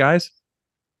 Thanks, guys.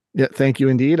 Yeah, thank you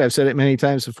indeed. I've said it many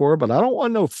times before, but I don't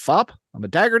want no fop. I'm a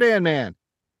Dagur Dan man.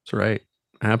 That's right.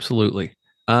 Absolutely.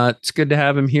 It's good to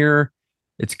have him here.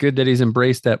 It's good that he's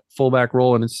embraced that fullback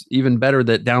role, and it's even better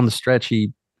that down the stretch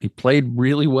he played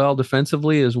really well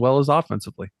defensively as well as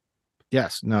offensively.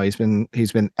 Yes. No, he's been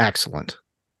excellent.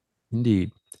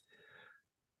 Indeed.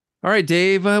 All right,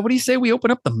 Dave, what do you say we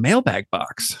open up the mailbag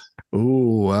box?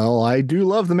 Oh, well, I do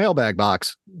love the mailbag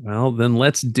box. Well, then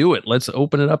let's do it. Let's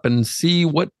open it up and see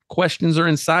what questions are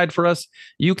inside for us.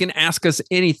 You can ask us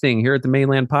anything here at the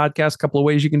Mainland Podcast. A couple of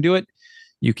ways you can do it.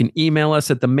 You can email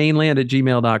us at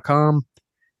themainland@gmail.com.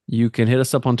 You can hit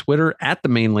us up on Twitter at the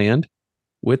Mainland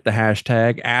with the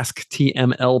hashtag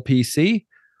AskTMLPC,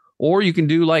 or you can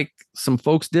do like some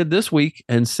folks did this week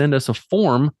and send us a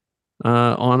form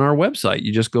on our website.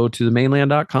 You just go to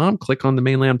themainland.com, click on the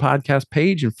Mainland Podcast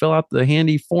page, and fill out the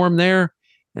handy form there.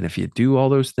 And if you do all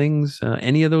those things,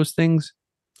 any of those things,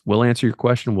 we'll answer your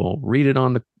question. We'll read it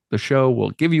on the show.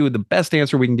 We'll give you the best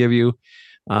answer we can give you,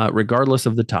 regardless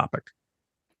of the topic.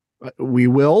 We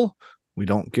will. We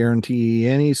don't guarantee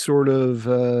any sort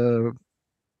of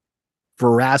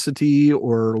veracity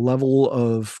or level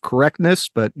of correctness,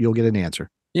 but you'll get an answer.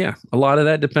 Yeah, a lot of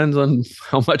that depends on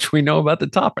how much we know about the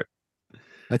topic.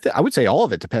 I would say all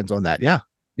of it depends on that. Yeah.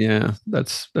 Yeah,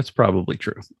 that's probably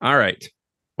true. All right.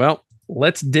 Well,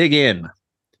 let's dig in.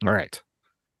 All right.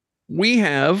 We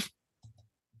have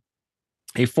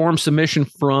a form submission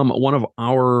from one of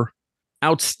our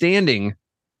outstanding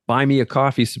Buy Me a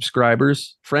Coffee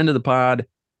subscribers, friend of the pod,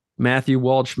 Matthew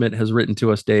Waldschmidt has written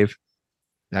to us, Dave.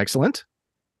 Excellent.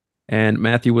 And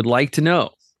Matthew would like to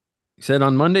know, he said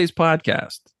on Monday's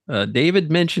podcast,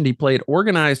 David mentioned he played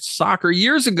organized soccer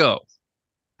years ago.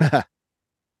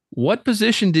 What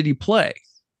position did he play?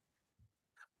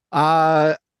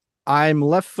 I'm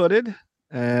left-footed,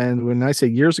 and when I say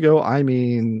years ago, I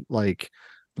mean like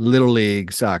little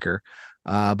league soccer.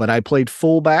 But I played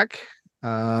fullback.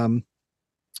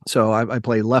 So I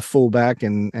played left fullback,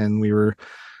 and we were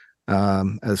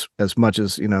as much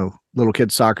as little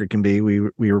kid soccer can be. We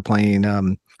were playing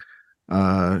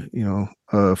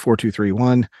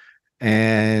 4-2-3-1,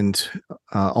 and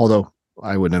although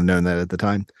I wouldn't have known that at the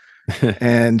time.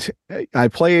 And I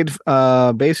played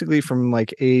basically from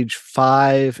like age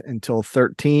 5 until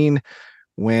 13,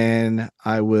 when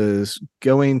I was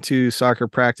going to soccer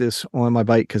practice on my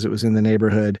bike because it was in the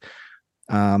neighborhood.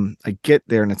 I get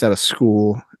there and it's at a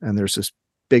school, and there's this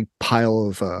big pile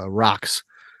of rocks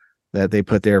that they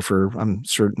put there for I'm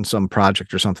certain some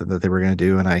project or something that they were going to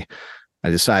do. And I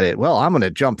decided, well, I'm going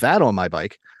to jump that on my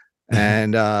bike.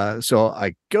 And so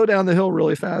I go down the hill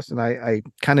really fast, and I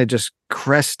kind of just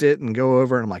crest it and go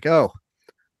over, and I'm like, oh,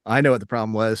 I know what the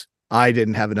problem was. I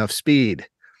didn't have enough speed.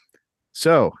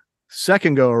 So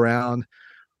second go around,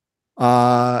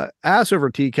 ass over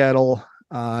tea kettle.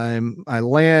 I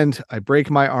land, I break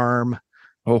my arm.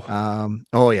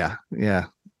 Oh yeah.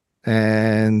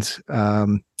 And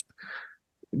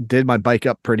did my bike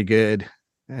up pretty good,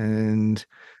 and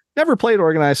never played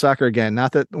organized soccer again.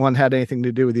 Not that one had anything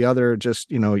to do with the other.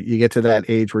 Just, you get to that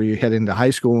age where you head into high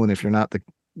school, and if you're not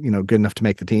good enough to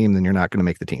make the team, then you're not going to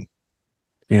make the team.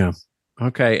 Yeah.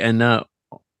 Okay. And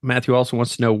Matthew also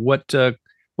wants to know what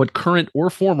current or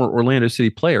former Orlando City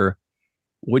player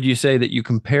would you say that you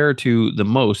compare to the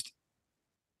most?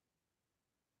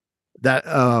 That,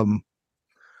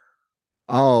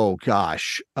 oh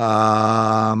gosh.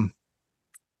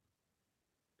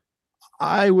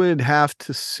 I would have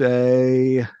to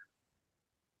say,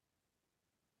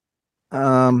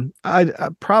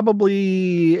 I'd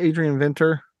probably Adrian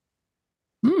Venter.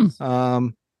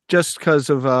 Just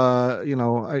because of I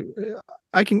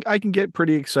can get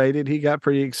pretty excited. He got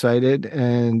pretty excited,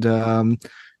 and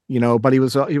but he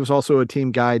was also a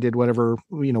team guy. Did whatever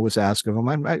was asked of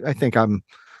him. I think I'm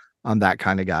that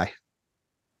kind of guy.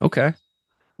 Okay.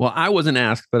 Well, I wasn't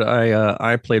asked, but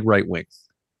I played right wing.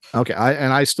 Okay,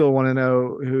 I still want to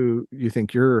know who you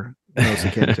think you're most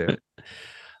akin to.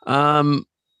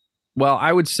 Well,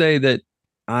 I would say that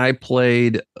I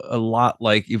played a lot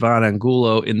like Ivan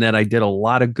Angulo in that I did a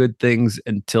lot of good things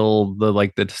until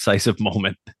the decisive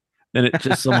moment. Then it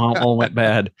just somehow all went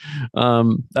bad.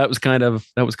 That was kind of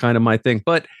my thing.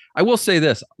 But I will say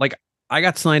this, I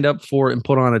got signed up for and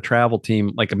put on a travel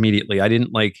team immediately. I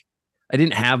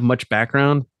didn't have much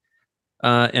background.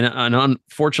 And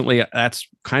unfortunately, that's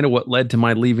kind of what led to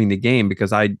my leaving the game,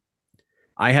 because I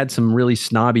had some really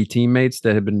snobby teammates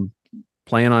that had been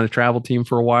playing on a travel team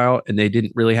for a while, and they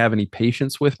didn't really have any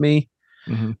patience with me.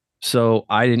 Mm-hmm. So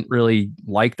I didn't really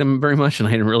like them very much, and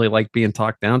I didn't really like being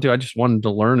talked down to. I just wanted to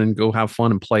learn and go have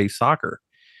fun and play soccer.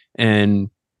 And,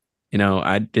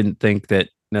 I didn't think that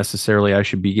necessarily I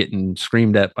should be getting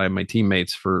screamed at by my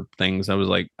teammates for things. I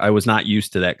was not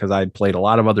used to that, because I'd played a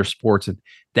lot of other sports, and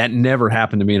that never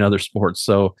happened to me in other sports.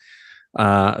 So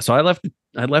I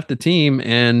left the team,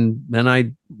 and then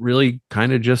I really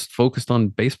kind of just focused on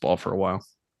baseball for a while.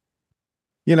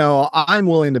 I'm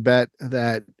willing to bet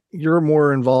that you're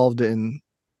more involved in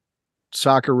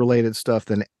soccer related stuff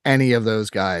than any of those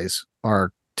guys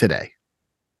are today.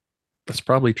 That's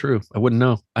probably true. I wouldn't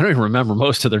know. I don't even remember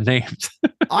most of their names.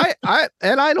 I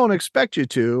don't expect you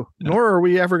to, nor are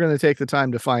we ever going to take the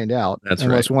time to find out. That's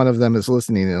unless right. One of them is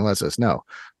listening and lets us know.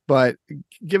 But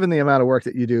given the amount of work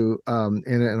that you do in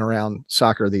and around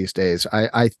soccer these days,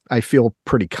 I feel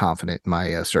pretty confident in my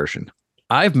assertion.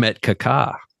 I've met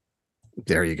Kaká.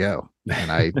 There you go.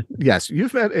 And yes,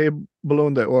 you've met a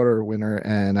Ballon d'Or winner,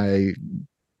 and I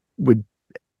would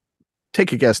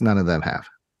take a guess none of them have.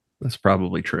 That's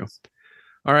probably true.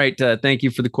 All right. Thank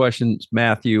you for the questions,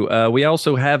 Matthew. We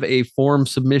also have a form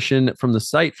submission from the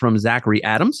site from Zachary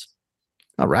Adams.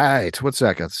 All right. What's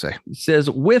that got to say? It says,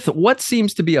 with what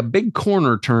seems to be a big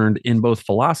corner turned in both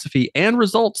philosophy and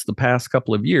results the past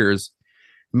couple of years,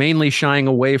 mainly shying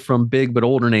away from big but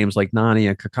older names like Nani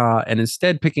and Kaká, and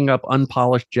instead picking up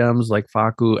unpolished gems like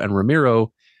Facu and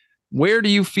Ramiro, Where do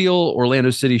you feel Orlando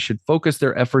City should focus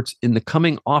their efforts in the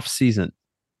coming off season?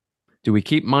 Do we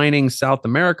keep mining South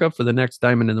America for the next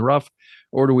diamond in the rough,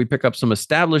 or do we pick up some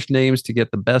established names to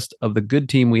get the best of the good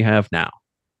team we have now?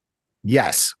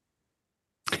 Yes.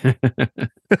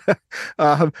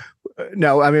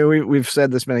 No, I mean, we've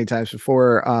said this many times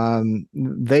before.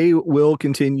 They will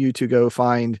continue to go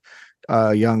find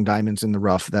young diamonds in the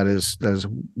rough. That is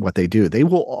what they do. They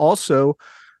will also,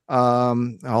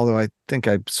 although I think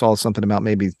I saw something about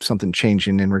maybe something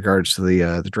changing in regards to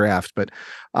the draft, but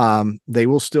they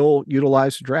will still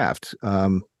utilize the draft.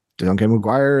 Duncan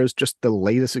McGuire is just the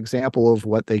latest example of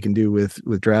what they can do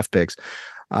with draft picks.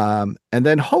 And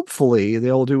then hopefully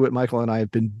they'll do what Michael and I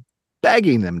have been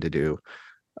begging them to do,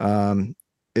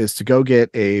 is to go get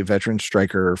a veteran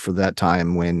striker for that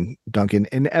time when Duncan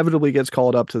inevitably gets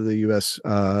called up to the U.S.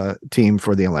 Team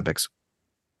for the Olympics.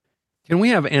 Can we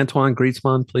have Antoine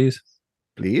Griezmann, please?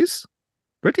 Please?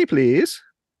 Pretty please.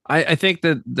 I think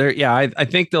that I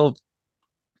think they'll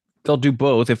do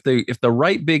both. If the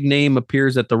right big name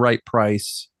appears at the right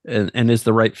price and is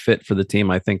the right fit for the team,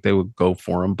 I think they would go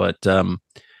for him. But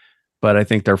I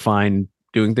think they're fine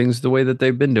doing things the way that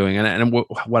they've been doing. And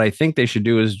what I think they should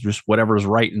do is just whatever's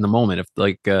right in the moment. If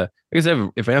like I said,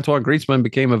 if Antoine Griezmann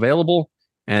became available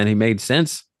and he made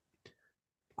sense,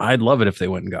 I'd love it if they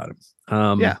went and got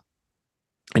him. Yeah.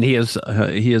 And he is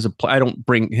I don't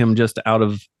bring him just out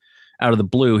of the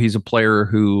blue. He's a player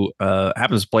who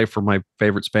happens to play for my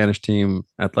favorite Spanish team,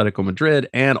 Atletico Madrid,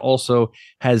 and also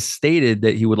has stated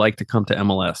that he would like to come to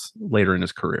MLS later in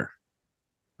his career.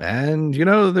 And,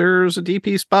 there's a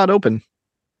DP spot open.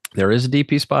 There is a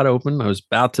DP spot open. I was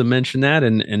about to mention that.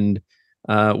 And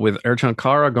with Ercan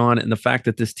Kara gone and the fact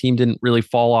that this team didn't really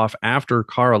fall off after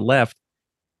Kara left,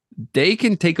 they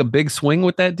can take a big swing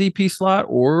with that DP slot,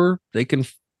 or they can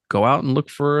go out and look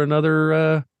for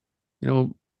another,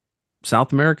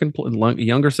 South American,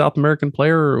 younger South American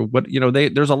player, or what,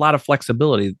 there's a lot of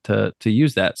flexibility to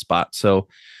use that spot. So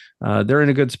they're in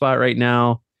a good spot right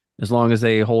now, as long as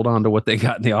they hold on to what they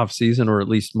got in the offseason, or at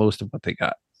least most of what they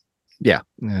got. Yeah.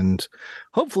 And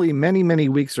hopefully many, many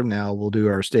weeks from now, we'll do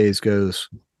our stays goes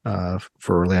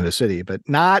for Orlando City, but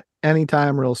not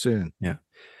anytime real soon. Yeah.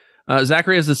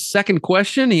 Zachary has a second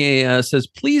question. He says,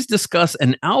 please discuss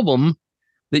an album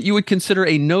that you would consider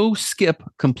a no-skip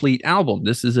complete album.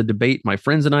 This is a debate my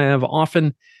friends and I have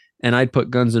often, and I'd put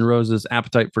Guns N' Roses'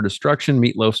 Appetite for Destruction,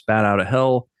 Meatloaf's Bat Out of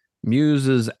Hell,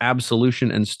 Muse's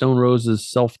Absolution, and Stone Roses'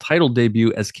 self-titled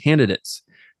debut as candidates.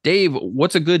 Dave,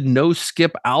 what's a good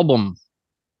no-skip album?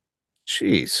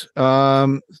 Jeez.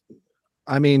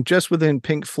 I mean, just within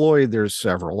Pink Floyd, there's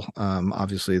several.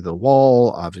 Obviously The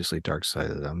Wall, obviously Dark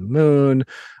Side of the Moon.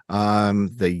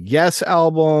 The Yes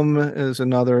album is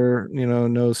another,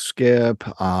 no skip.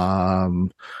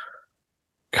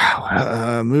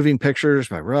 Moving Pictures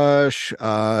by Rush.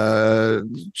 I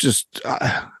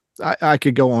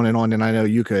could go on, and I know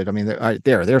you could. I mean,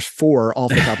 there's four off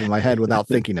the top of my head without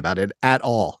thinking about it at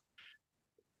all.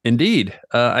 Indeed.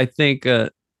 I think,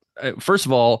 first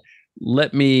of all,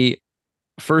 let me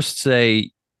first say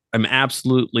I'm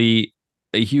absolutely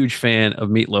a huge fan of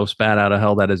Meatloaf's Bat Out of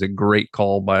Hell. That is a great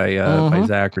call by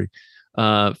Zachary.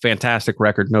 Fantastic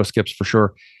record. No skips for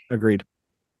sure. Agreed.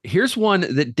 Here's one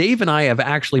that Dave and I have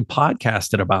actually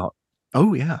podcasted about.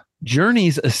 Oh, yeah.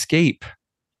 Journey's Escape.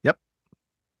 Yep.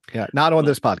 Yeah. Not on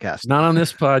this podcast. Not on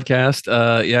this podcast.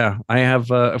 Yeah. I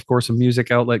have, of course, a music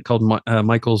outlet called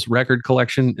Michael's Record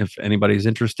Collection. If anybody's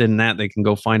interested in that, they can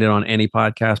go find it on any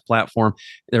podcast platform.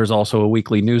 There's also a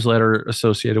weekly newsletter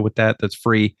associated with that that's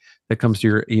free, that comes to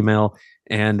your email,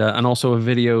 and also a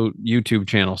video YouTube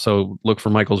channel. So look for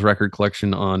Michael's Record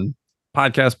Collection on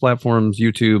podcast platforms,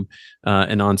 YouTube,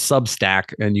 and on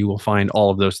Substack, and you will find all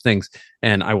of those things.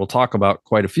 And I will talk about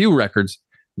quite a few records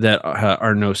that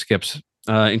are no skips,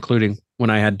 including when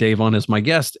I had Dave on as my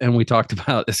guest and we talked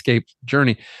about Escape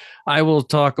Journey. I will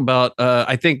talk about,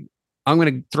 I think I'm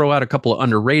going to throw out a couple of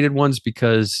underrated ones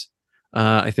because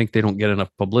I think they don't get enough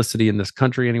publicity in this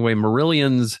country anyway.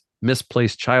 Marillion's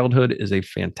Misplaced Childhood is a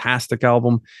fantastic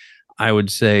album. I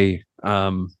would say,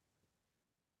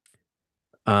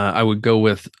 I would go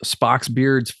with Spock's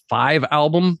Beard's 5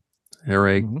 album. They're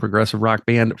a progressive rock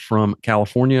band from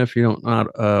California, if you're not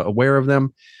aware of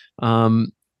them.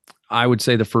 I would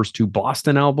say the first 2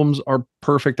 Boston albums are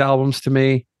perfect albums to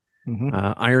me.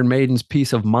 Iron Maiden's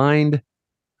Peace of Mind.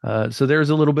 So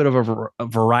there's a little bit of a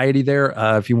variety there.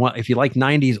 If you like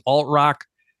 90s alt rock,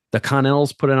 the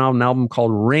Connells put out an album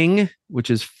called Ring, which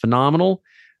is phenomenal.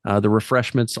 The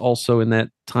refreshments also in that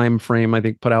time frame, I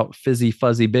think, put out Fizzy,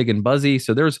 Fuzzy, Big, and Buzzy.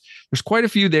 So there's quite a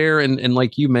few there, and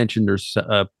like you mentioned, there's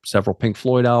several Pink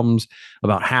Floyd albums,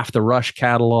 about half the Rush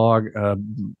catalog,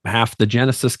 half the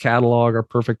Genesis catalog are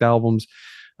perfect albums.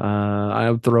 I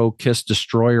would throw Kiss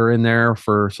Destroyer in there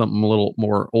for something a little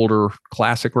more older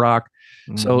classic rock.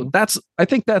 So I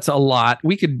think that's a lot.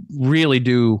 We could really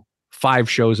do 5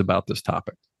 shows about this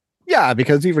topic. Yeah,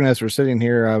 because even as we're sitting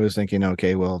here, I was thinking,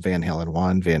 okay, well, Van Halen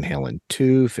 1, Van Halen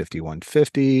 2,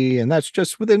 5150, and that's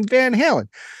just within Van Halen.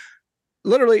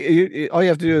 Literally, all you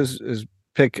have to do is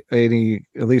pick any,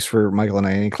 at least for Michael and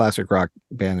I, any classic rock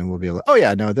band, and we'll be able to, oh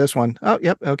yeah, no, this one. Oh,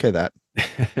 yep, okay, that.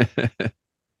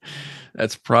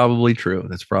 That's probably true.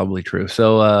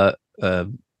 So, oh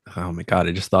my God,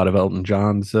 I just thought of Elton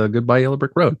John's Goodbye Yellow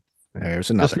Brick Road. There's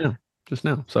another. Just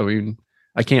now. So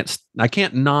I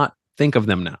can't not think of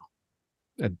them now.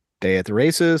 A Day at the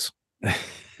Races.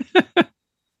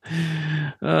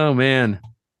 Oh man.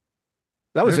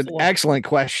 That was an excellent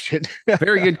question.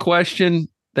 Very good question.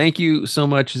 Thank you so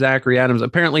much, Zachary Adams.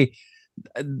 Apparently,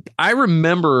 I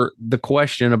remember the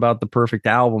question about the perfect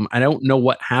album. I don't know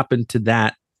what happened to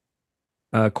that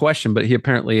question, but he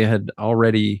apparently had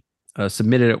already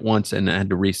submitted it once and had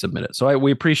to resubmit it. So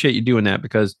we appreciate you doing that,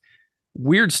 because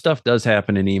weird stuff does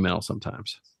happen in email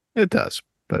sometimes. It does,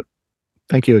 but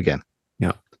thank you again.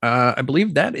 Yeah. I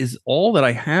believe that is all that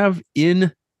I have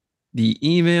in the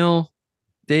email,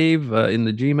 Dave, in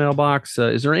the Gmail box.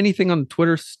 Is there anything on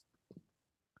Twitter?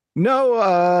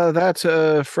 No, that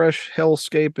fresh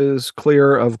hellscape is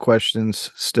clear of questions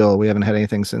still. We haven't had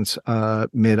anything since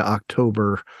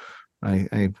mid-October.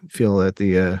 I feel that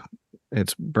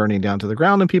it's burning down to the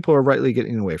ground and people are rightly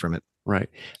getting away from it. Right.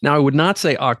 Now, I would not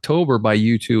say October by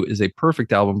U2 is a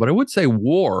perfect album, but I would say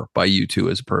War by U2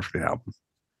 is a perfect album.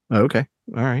 Okay.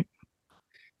 All right.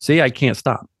 See, I can't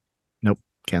stop. Nope.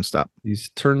 Can't stop. He's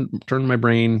turned my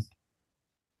brain,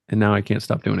 and now I can't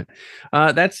stop doing it.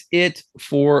 That's it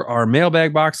for our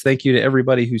mailbag box. Thank you to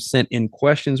everybody who sent in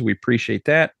questions. We appreciate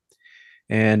that.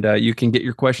 And you can get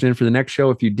your question in for the next show.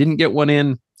 If you didn't get one in,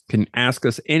 you can ask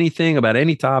us anything about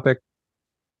any topic.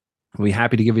 We'll be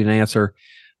happy to give you an answer.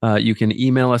 You can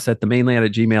email us at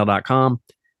themainland@gmail.com.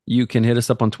 You can hit us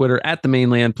up on Twitter at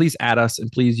 @themainland. Please add us,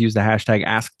 and please use the hashtag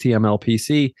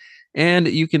AskTMLPC. And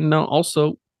you can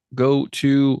also go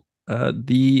to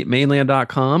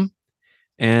themainland.com,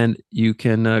 and you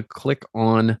can click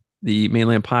on the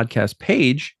Mainland Podcast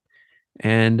page,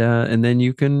 and then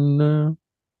you can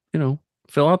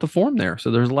fill out the form there.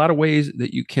 So there's a lot of ways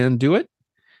that you can do it,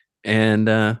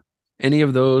 and any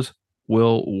of those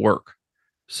will work.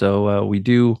 So we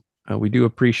do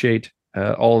appreciate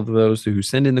all of those who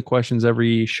send in the questions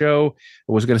every show.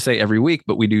 I was going to say every week,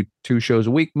 but we do 2 shows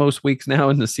a week most weeks now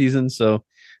in the season. So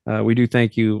we do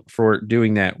thank you for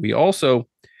doing that. We also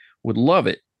would love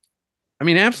it. I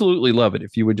mean, absolutely love it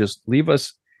if you would just leave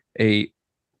us a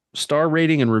star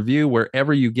rating and review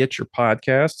wherever you get your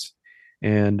podcasts.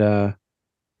 And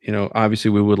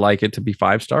obviously we would like it to be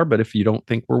 5-star, but if you don't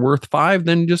think we're worth 5,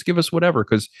 then just give us whatever,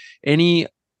 because any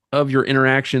of your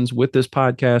interactions with this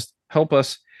podcast help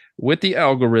us with the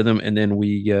algorithm, and then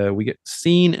we get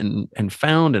seen and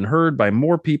found and heard by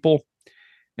more people,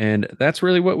 and that's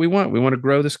really what we want. We want to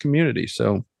grow this community.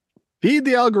 So feed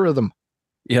the algorithm.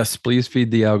 Yes, please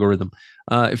feed the algorithm.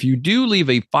 If you do leave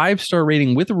a 5-star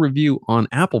rating with a review on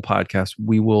Apple Podcasts,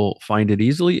 we will find it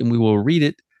easily and we will read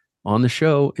it on the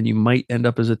show, and you might end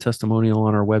up as a testimonial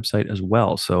on our website as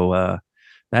well. So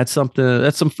that's some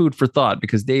food for thought,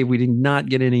 because Dave, we did not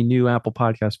get any new Apple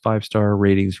Podcast 5-star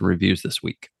ratings and reviews this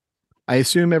week. I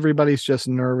assume everybody's just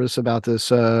nervous about this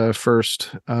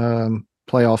first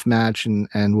playoff match, and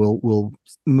we'll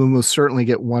most certainly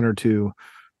get 1 or 2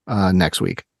 next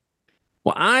week.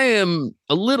 Well, I am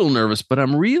a little nervous, but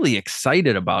I'm really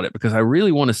excited about it, because I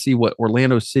really want to see what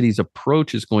Orlando City's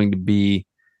approach is going to be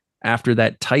after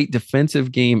that tight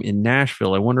defensive game in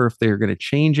Nashville. I wonder if they're going to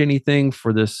change anything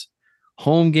for this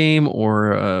home game,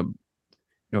 or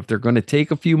if they're going to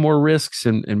take a few more risks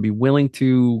and be willing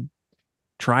to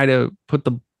try to put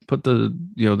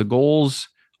the goals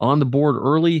on the board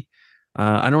early.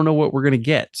 I don't know what we're going to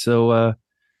get. So,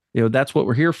 that's what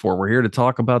we're here for. We're here to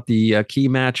talk about the key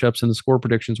matchups and the score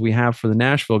predictions we have for the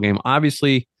Nashville game.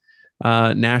 Obviously,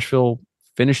 Nashville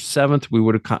finished 7th. We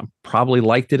would have probably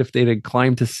liked it if they had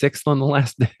climbed to 6th on the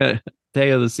last day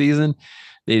of the season.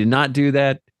 They did not do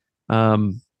that.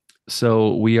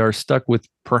 So we are stuck with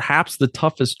perhaps the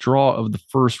toughest draw of the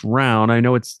first round. I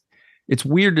know it's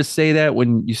weird to say that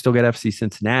when you still got FC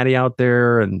Cincinnati out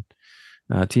there and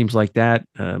teams like that.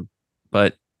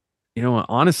 But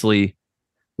honestly,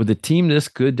 with a team this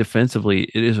good defensively,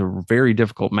 it is a very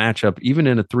difficult matchup, even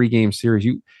in a 3-game series.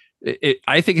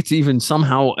 I think it's even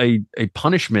somehow a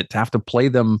punishment to have to play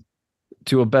them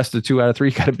to a best of 2 out of 3.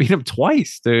 You got to beat them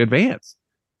twice to advance.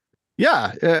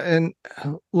 Yeah. And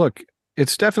look,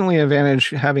 it's definitely an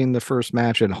advantage having the first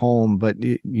match at home, but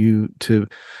you to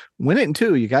win it in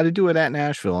 2, you got to do it at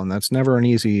Nashville. And that's never an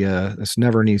easy,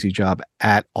 job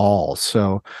at all.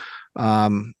 So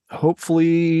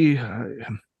hopefully,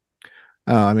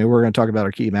 I mean, we're going to talk about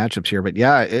our key matchups here, but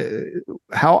yeah,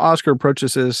 how Oscar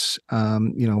approaches this,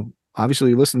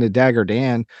 obviously listen to Dagur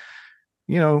Dan,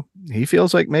 he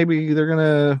feels like maybe they're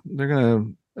going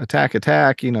to attack, with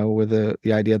the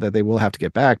idea that they will have to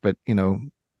get back. But,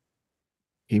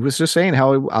 he was just saying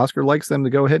how Oscar likes them to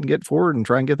go ahead and get forward and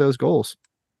try and get those goals.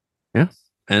 Yeah.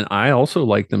 And I also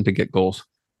like them to get goals.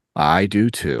 I do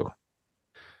too.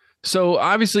 So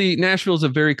obviously Nashville is a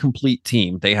very complete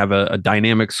team. They have a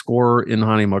dynamic scorer in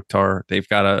Hani Mukhtar. They've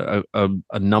got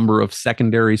a number of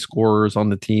secondary scorers on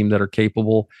the team that are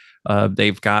capable.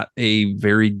 They've got a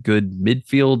very good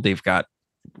midfield. They've got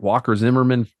Walker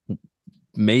Zimmerman,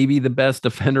 maybe the best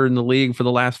defender in the league for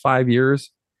the last 5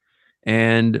 years.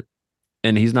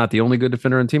 And he's not the only good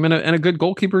defender on the team, and a good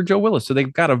goalkeeper, Joe Willis. So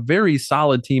they've got a very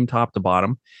solid team top to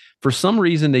bottom. For some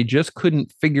reason, they just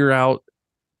couldn't figure out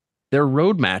their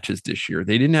road matches this year.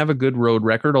 They didn't have a good road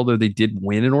record, although they did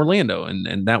win in Orlando.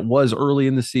 And that was early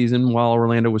in the season while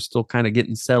Orlando was still kind of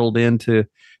getting settled into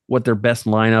what their best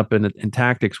lineup and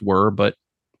tactics were. But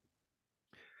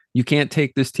you can't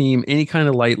take this team any kind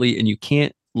of lightly, and you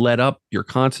can't let up your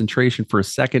concentration for a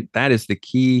second. That is the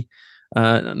key.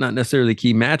 Not necessarily the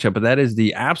key matchup, but that is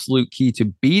the absolute key to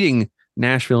beating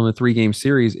Nashville in a 3-game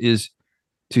series, is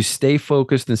to stay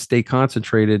focused and stay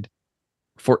concentrated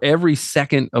for every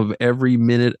second of every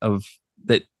minute of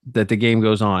that the game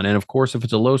goes on. And of course, if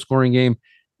it's a low scoring game,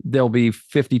 there'll be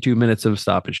 52 minutes of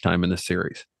stoppage time in this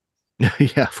series.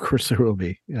 Yeah, of course there will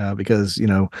be, because,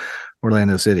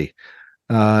 Orlando City.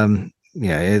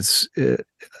 It's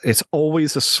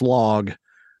always a slog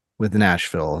with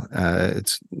Nashville.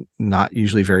 It's not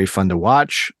usually very fun to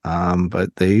watch,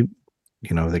 but they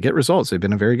get results. They've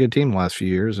been a very good team the last few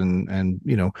years, and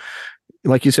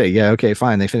like you say, yeah, okay,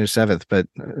 fine, they finished 7th, but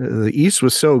the East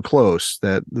was so close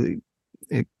that the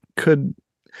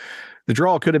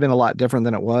draw could have been a lot different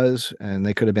than it was, and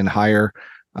they could have been higher.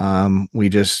 We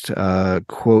just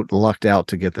quote lucked out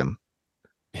to get them.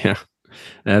 Yeah,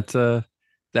 that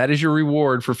is your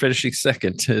reward for finishing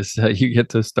second, is you get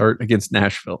to start against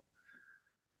Nashville.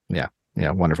 Yeah,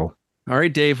 wonderful. All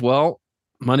right, Dave. Well,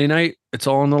 Monday night, it's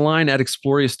all on the line at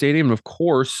Exploria Stadium. And of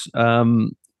course,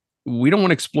 we don't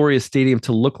want Exploria Stadium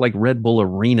to look like Red Bull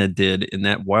Arena did in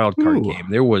that wild card game.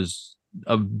 There was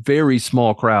a very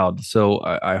small crowd. So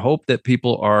I hope that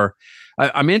people are,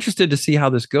 I'm interested to see how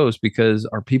this goes, because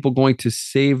are people going to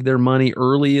save their money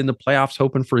early in the playoffs,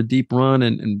 hoping for a deep run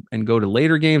and go to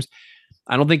later games?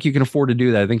 I don't think you can afford to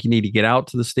do that. I think you need to get out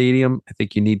to the stadium. I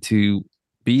think you need to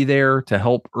be there to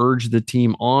help urge the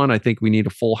team on. I think we need a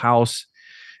full house.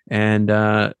 And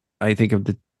I think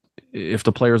if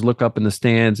the players look up in the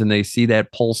stands and they see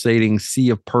that pulsating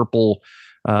sea of purple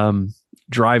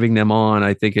driving them on,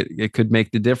 I think it could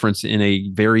make the difference in a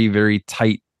very, very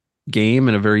tight game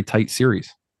and a very tight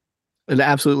series. It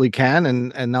absolutely can.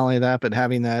 And not only that, but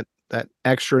having that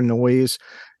extra noise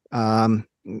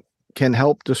can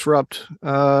help disrupt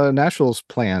Nashville's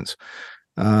plans,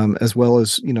 as well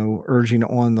as, urging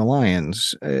on the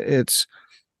Lions.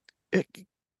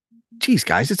 Geez,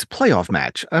 guys, it's a playoff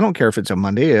match. I don't care if it's a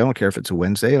Monday. I don't care if it's a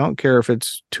Wednesday. I don't care if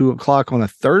it's 2:00 on a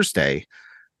Thursday.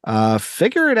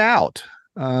 Figure it out.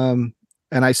 And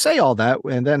I say all that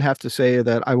and then have to say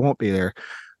that I won't be there,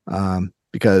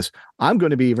 because I'm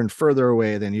going to be even further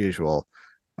away than usual.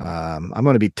 I'm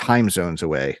going to be time zones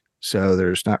away. So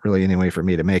there's not really any way for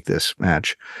me to make this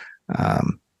match. But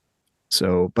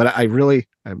I'm going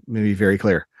to be very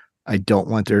clear. I don't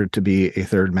want there to be a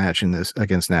third match in this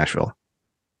against Nashville.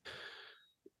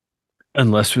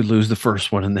 Unless we lose the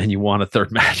first one and then you want a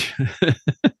third match.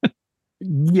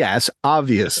 Yes,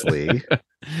 obviously.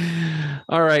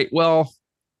 All right. Well,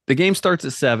 the game starts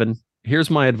at 7. Here's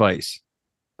my advice.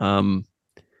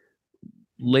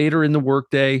 Later in the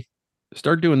workday,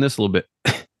 start doing this a little bit.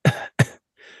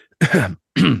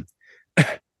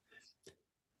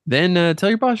 Then tell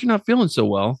your boss you're not feeling so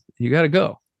well. You got to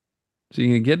go. So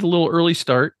you can get a little early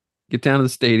start, get down to the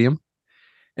stadium,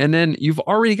 and then you've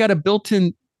already got a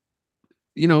built-in,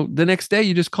 the next day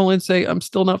you just call in and say, I'm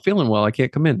still not feeling well. I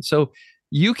can't come in. So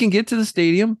you can get to the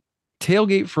stadium,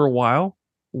 tailgate for a while,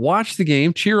 watch the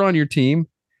game, cheer on your team.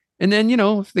 And then,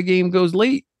 if the game goes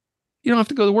late, you don't have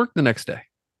to go to work the next day.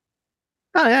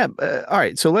 Oh yeah. All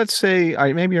right. So let's say, all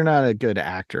right, maybe you're not a good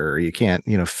actor, or you can't,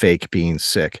 fake being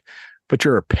sick, but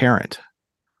you're a parent.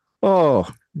 Oh,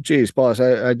 geez, boss.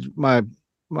 My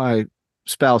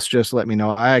spouse just let me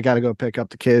know I got to go pick up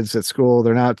the kids at school.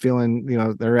 They're not feeling,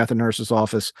 they're at the nurse's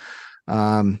office.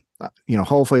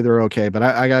 Hopefully they're okay, but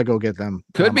I got to go get them.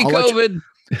 Could be COVID.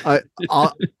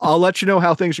 I'll let you know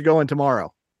how things are going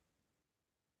tomorrow.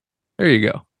 There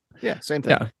you go. Yeah, same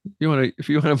thing. Yeah, if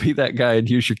you want to be that guy and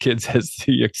use your kids as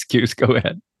the excuse, go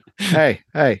ahead. Hey,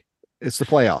 it's the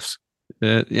playoffs.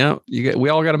 We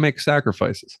all got to make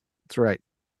sacrifices. That's right.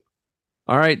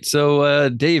 All right, so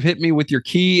Dave, hit me with your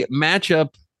key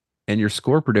matchup and your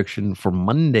score prediction for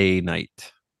Monday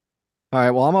night. All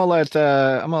right. Well, I'm gonna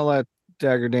let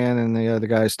Dagur Dan and the other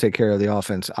guys take care of the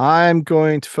offense. I'm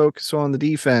going to focus on the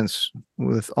defense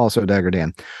with also Dagur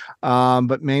Dan,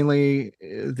 but mainly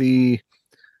the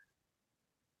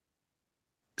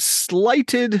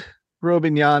slighted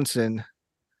Robin Janssen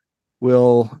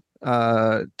will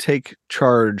take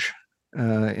charge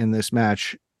in this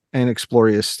match in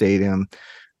Exploria Stadium.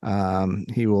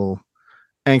 He will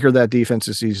anchor that defense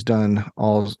as he's done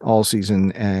all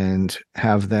season and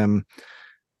have them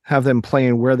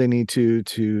playing where they need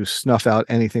to snuff out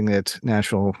anything that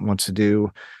Nashville wants to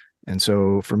do. And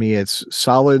so for me, it's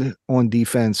solid on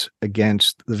defense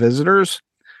against the visitors.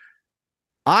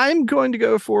 I'm going to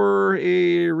go for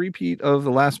a repeat of the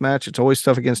last match. It's always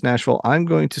tough against Nashville. I'm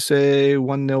going to say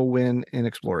 1-0 win in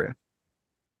Exploria.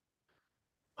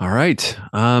 All right.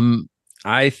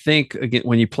 I think again,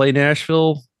 when you play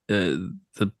Nashville,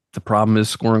 the problem is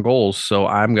scoring goals. So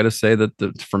I'm going to say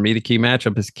that for me, the key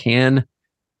matchup is can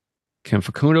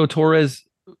Facundo Torres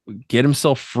get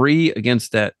himself free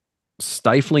against that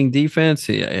stifling defense?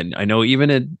 And I know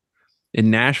even in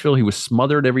Nashville, he was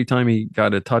smothered every time he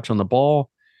got a touch on the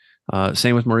ball.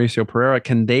 Same with Mauricio Pereira.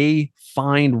 Can they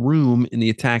find room in the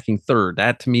attacking third?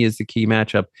 That to me is the key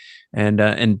matchup.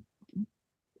 And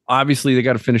obviously they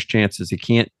got to finish chances. You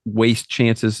can't waste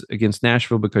chances against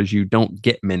Nashville because you don't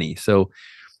get many. So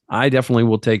I definitely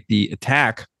will take the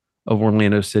attack of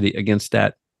Orlando City against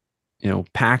that,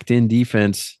 packed in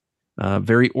defense,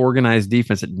 very organized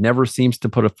defense. It never seems to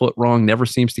put a foot wrong, never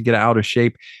seems to get out of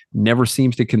shape, never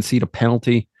seems to concede a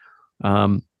penalty.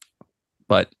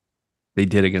 But they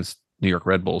did against New York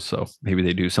Red Bulls, so maybe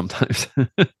they do sometimes.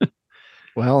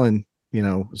 Well, and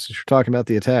since you're talking about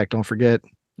the attack, don't forget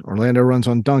Orlando runs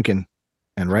on Duncan,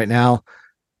 and right now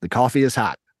the coffee is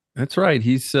hot. That's right.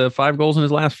 He's 5 goals in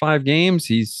his last 5 games.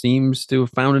 He seems to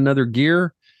have found another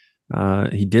gear.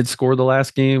 He did score the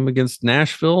last game against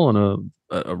Nashville on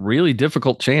a really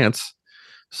difficult chance.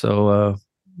 So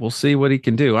we'll see what he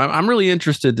can do. I'm really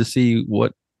interested to see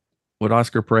what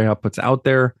Oscar Pereira puts out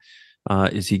there.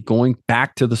 Is he going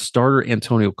back to the starter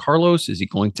Antonio Carlos? Is he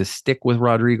going to stick with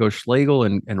Rodrigo Schlegel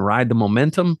and ride the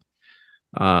momentum?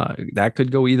 That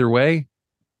could go either way.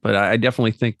 But I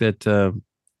definitely think that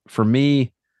for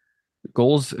me,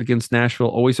 goals against Nashville,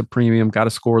 always a premium. Got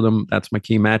to score them. That's my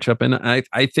key matchup. And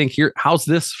I think here, how's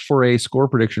this for a score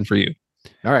prediction for you?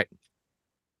 All right.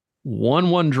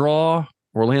 1-1 draw.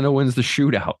 Orlando wins the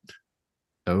shootout.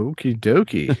 Okie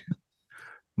dokie.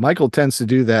 Michael tends to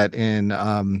do that in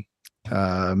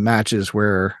matches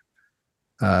where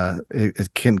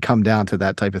it can come down to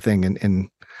that type of thing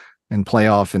in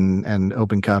playoff and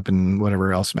Open Cup and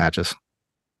whatever else matches.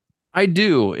 I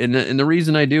do. And the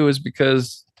reason I do is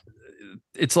because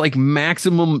it's like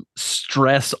maximum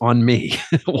stress on me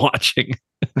watching.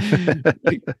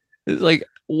 It's like,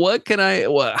 how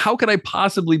can I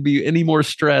possibly be any more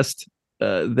stressed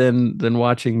than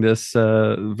watching this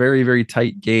very, very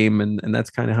tight game? And that's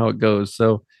kind of how it goes.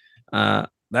 So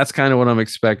that's kind of what I'm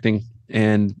expecting.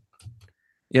 And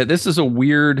yeah, this is a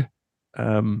weird,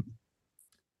 the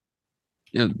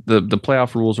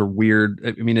playoff rules are weird.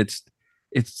 I mean, it's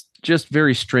just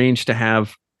very strange to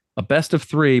have a best of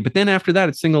 3, but then after that,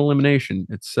 it's single elimination.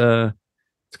 It's kind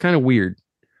of weird.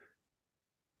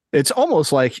 It's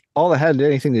almost like all it had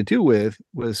anything to do with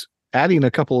was adding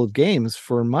a couple of games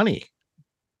for money.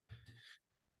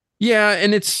 Yeah,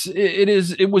 and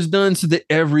it was done so that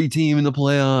every team in the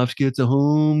playoffs gets a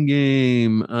home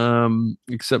game,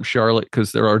 except Charlotte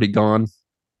because they're already gone.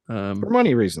 For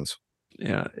money reasons.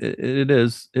 Yeah, it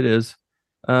is.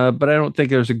 But I don't think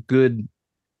there's a good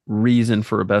reason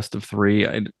for a best of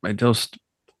 3. I just.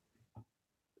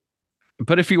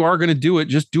 But if you are going to do it,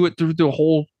 just do it through the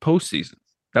whole postseason.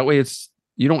 That way,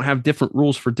 you don't have different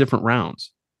rules for different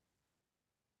rounds.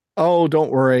 Oh,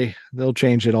 don't worry. They'll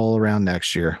change it all around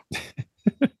next year.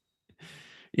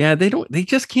 Yeah, they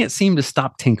just can't seem to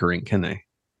stop tinkering, can they?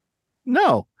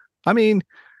 No. I mean,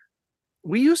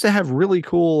 we used to have really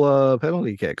cool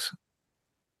penalty kicks.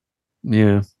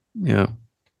 Yeah.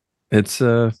 It's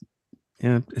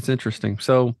it's interesting.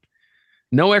 So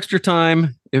no extra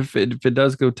time. If it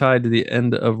does go tied to the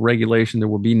end of regulation, there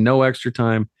will be no extra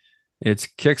time. It's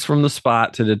kicks from the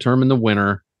spot to determine the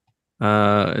winner.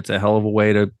 It's a hell of a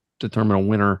way to determine a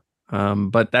winner.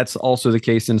 But that's also the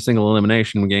case in single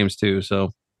elimination games too.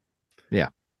 So yeah.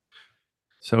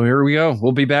 So here we go.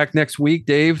 We'll be back next week,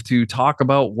 Dave, to talk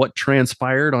about what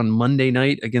transpired on Monday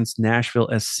night against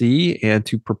Nashville SC and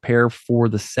to prepare for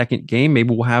the second game.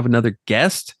 Maybe we'll have another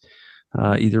guest,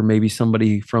 either maybe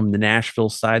somebody from the Nashville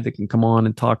side that can come on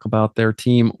and talk about their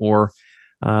team, or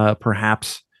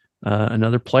perhaps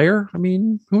another player. I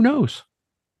mean, who knows?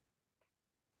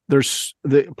 There's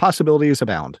the possibilities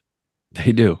abound.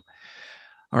 They do.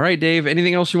 All right, Dave,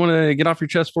 anything else you want to get off your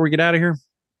chest before we get out of here?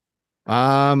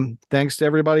 Thanks to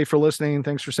everybody for listening.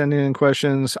 Thanks for sending in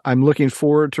questions. I'm looking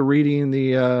forward to reading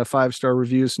the 5-star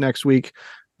reviews next week.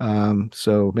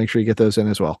 So make sure you get those in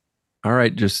as well. All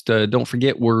right. Just don't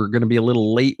forget, we're going to be a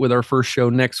little late with our first show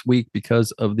next week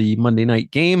because of the Monday night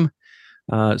game.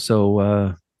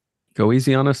 So go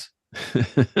easy on us.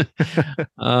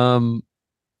 No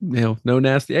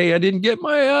nasty. Hey, I didn't get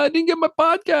my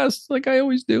podcast like I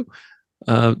always do.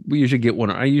 We usually get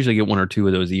one. I usually get one or two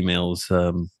of those emails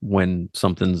when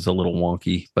something's a little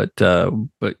wonky, but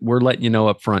we're letting you know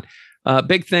up front.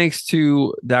 Big thanks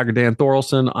to Dagur Dan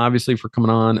Thorhallsson, obviously, for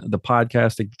coming on the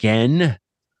podcast again.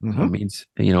 Mm-hmm. Means,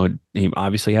 he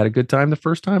obviously had a good time the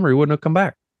first time, or he wouldn't have come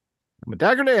back. I'm a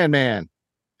Dagur Dan man.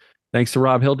 Thanks to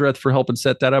Rob Hildreth for helping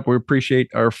set that up. We appreciate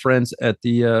our friends at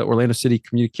the Orlando City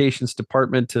Communications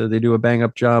Department. They do a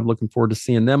bang-up job. Looking forward to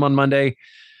seeing them on Monday.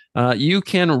 You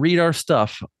can read our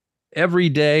stuff every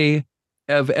day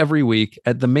of every week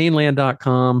at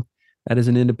themainland.com. That is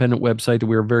an independent website that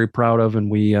we are very proud of, and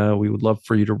we would love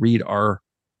for you to read our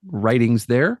writings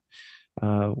there.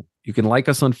 You can like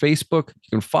us on Facebook. You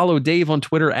can follow Dave on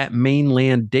Twitter at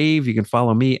Mainland Dave. You can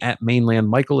follow me at Mainland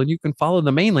Michael, and you can follow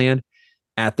the Mainland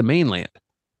at the Mainland.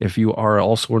 If you are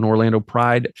also an Orlando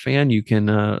Pride fan, you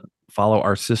can follow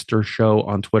our sister show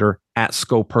on Twitter at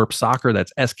Skopurp Soccer.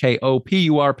 That's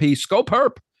SKOPURP,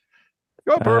 Skopurp.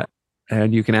 Skopurp.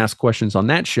 And you can ask questions on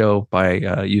that show by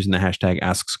using the hashtag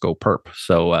AskSkoPerp.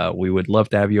 So we would love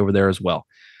to have you over there as well.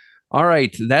 All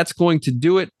right, that's going to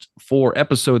do it for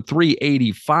episode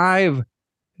 385.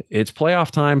 It's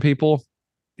playoff time, people.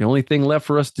 The only thing left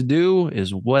for us to do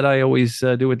is what I always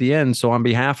do at the end. So on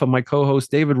behalf of my co-host,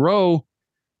 David Rowe,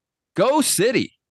 go City.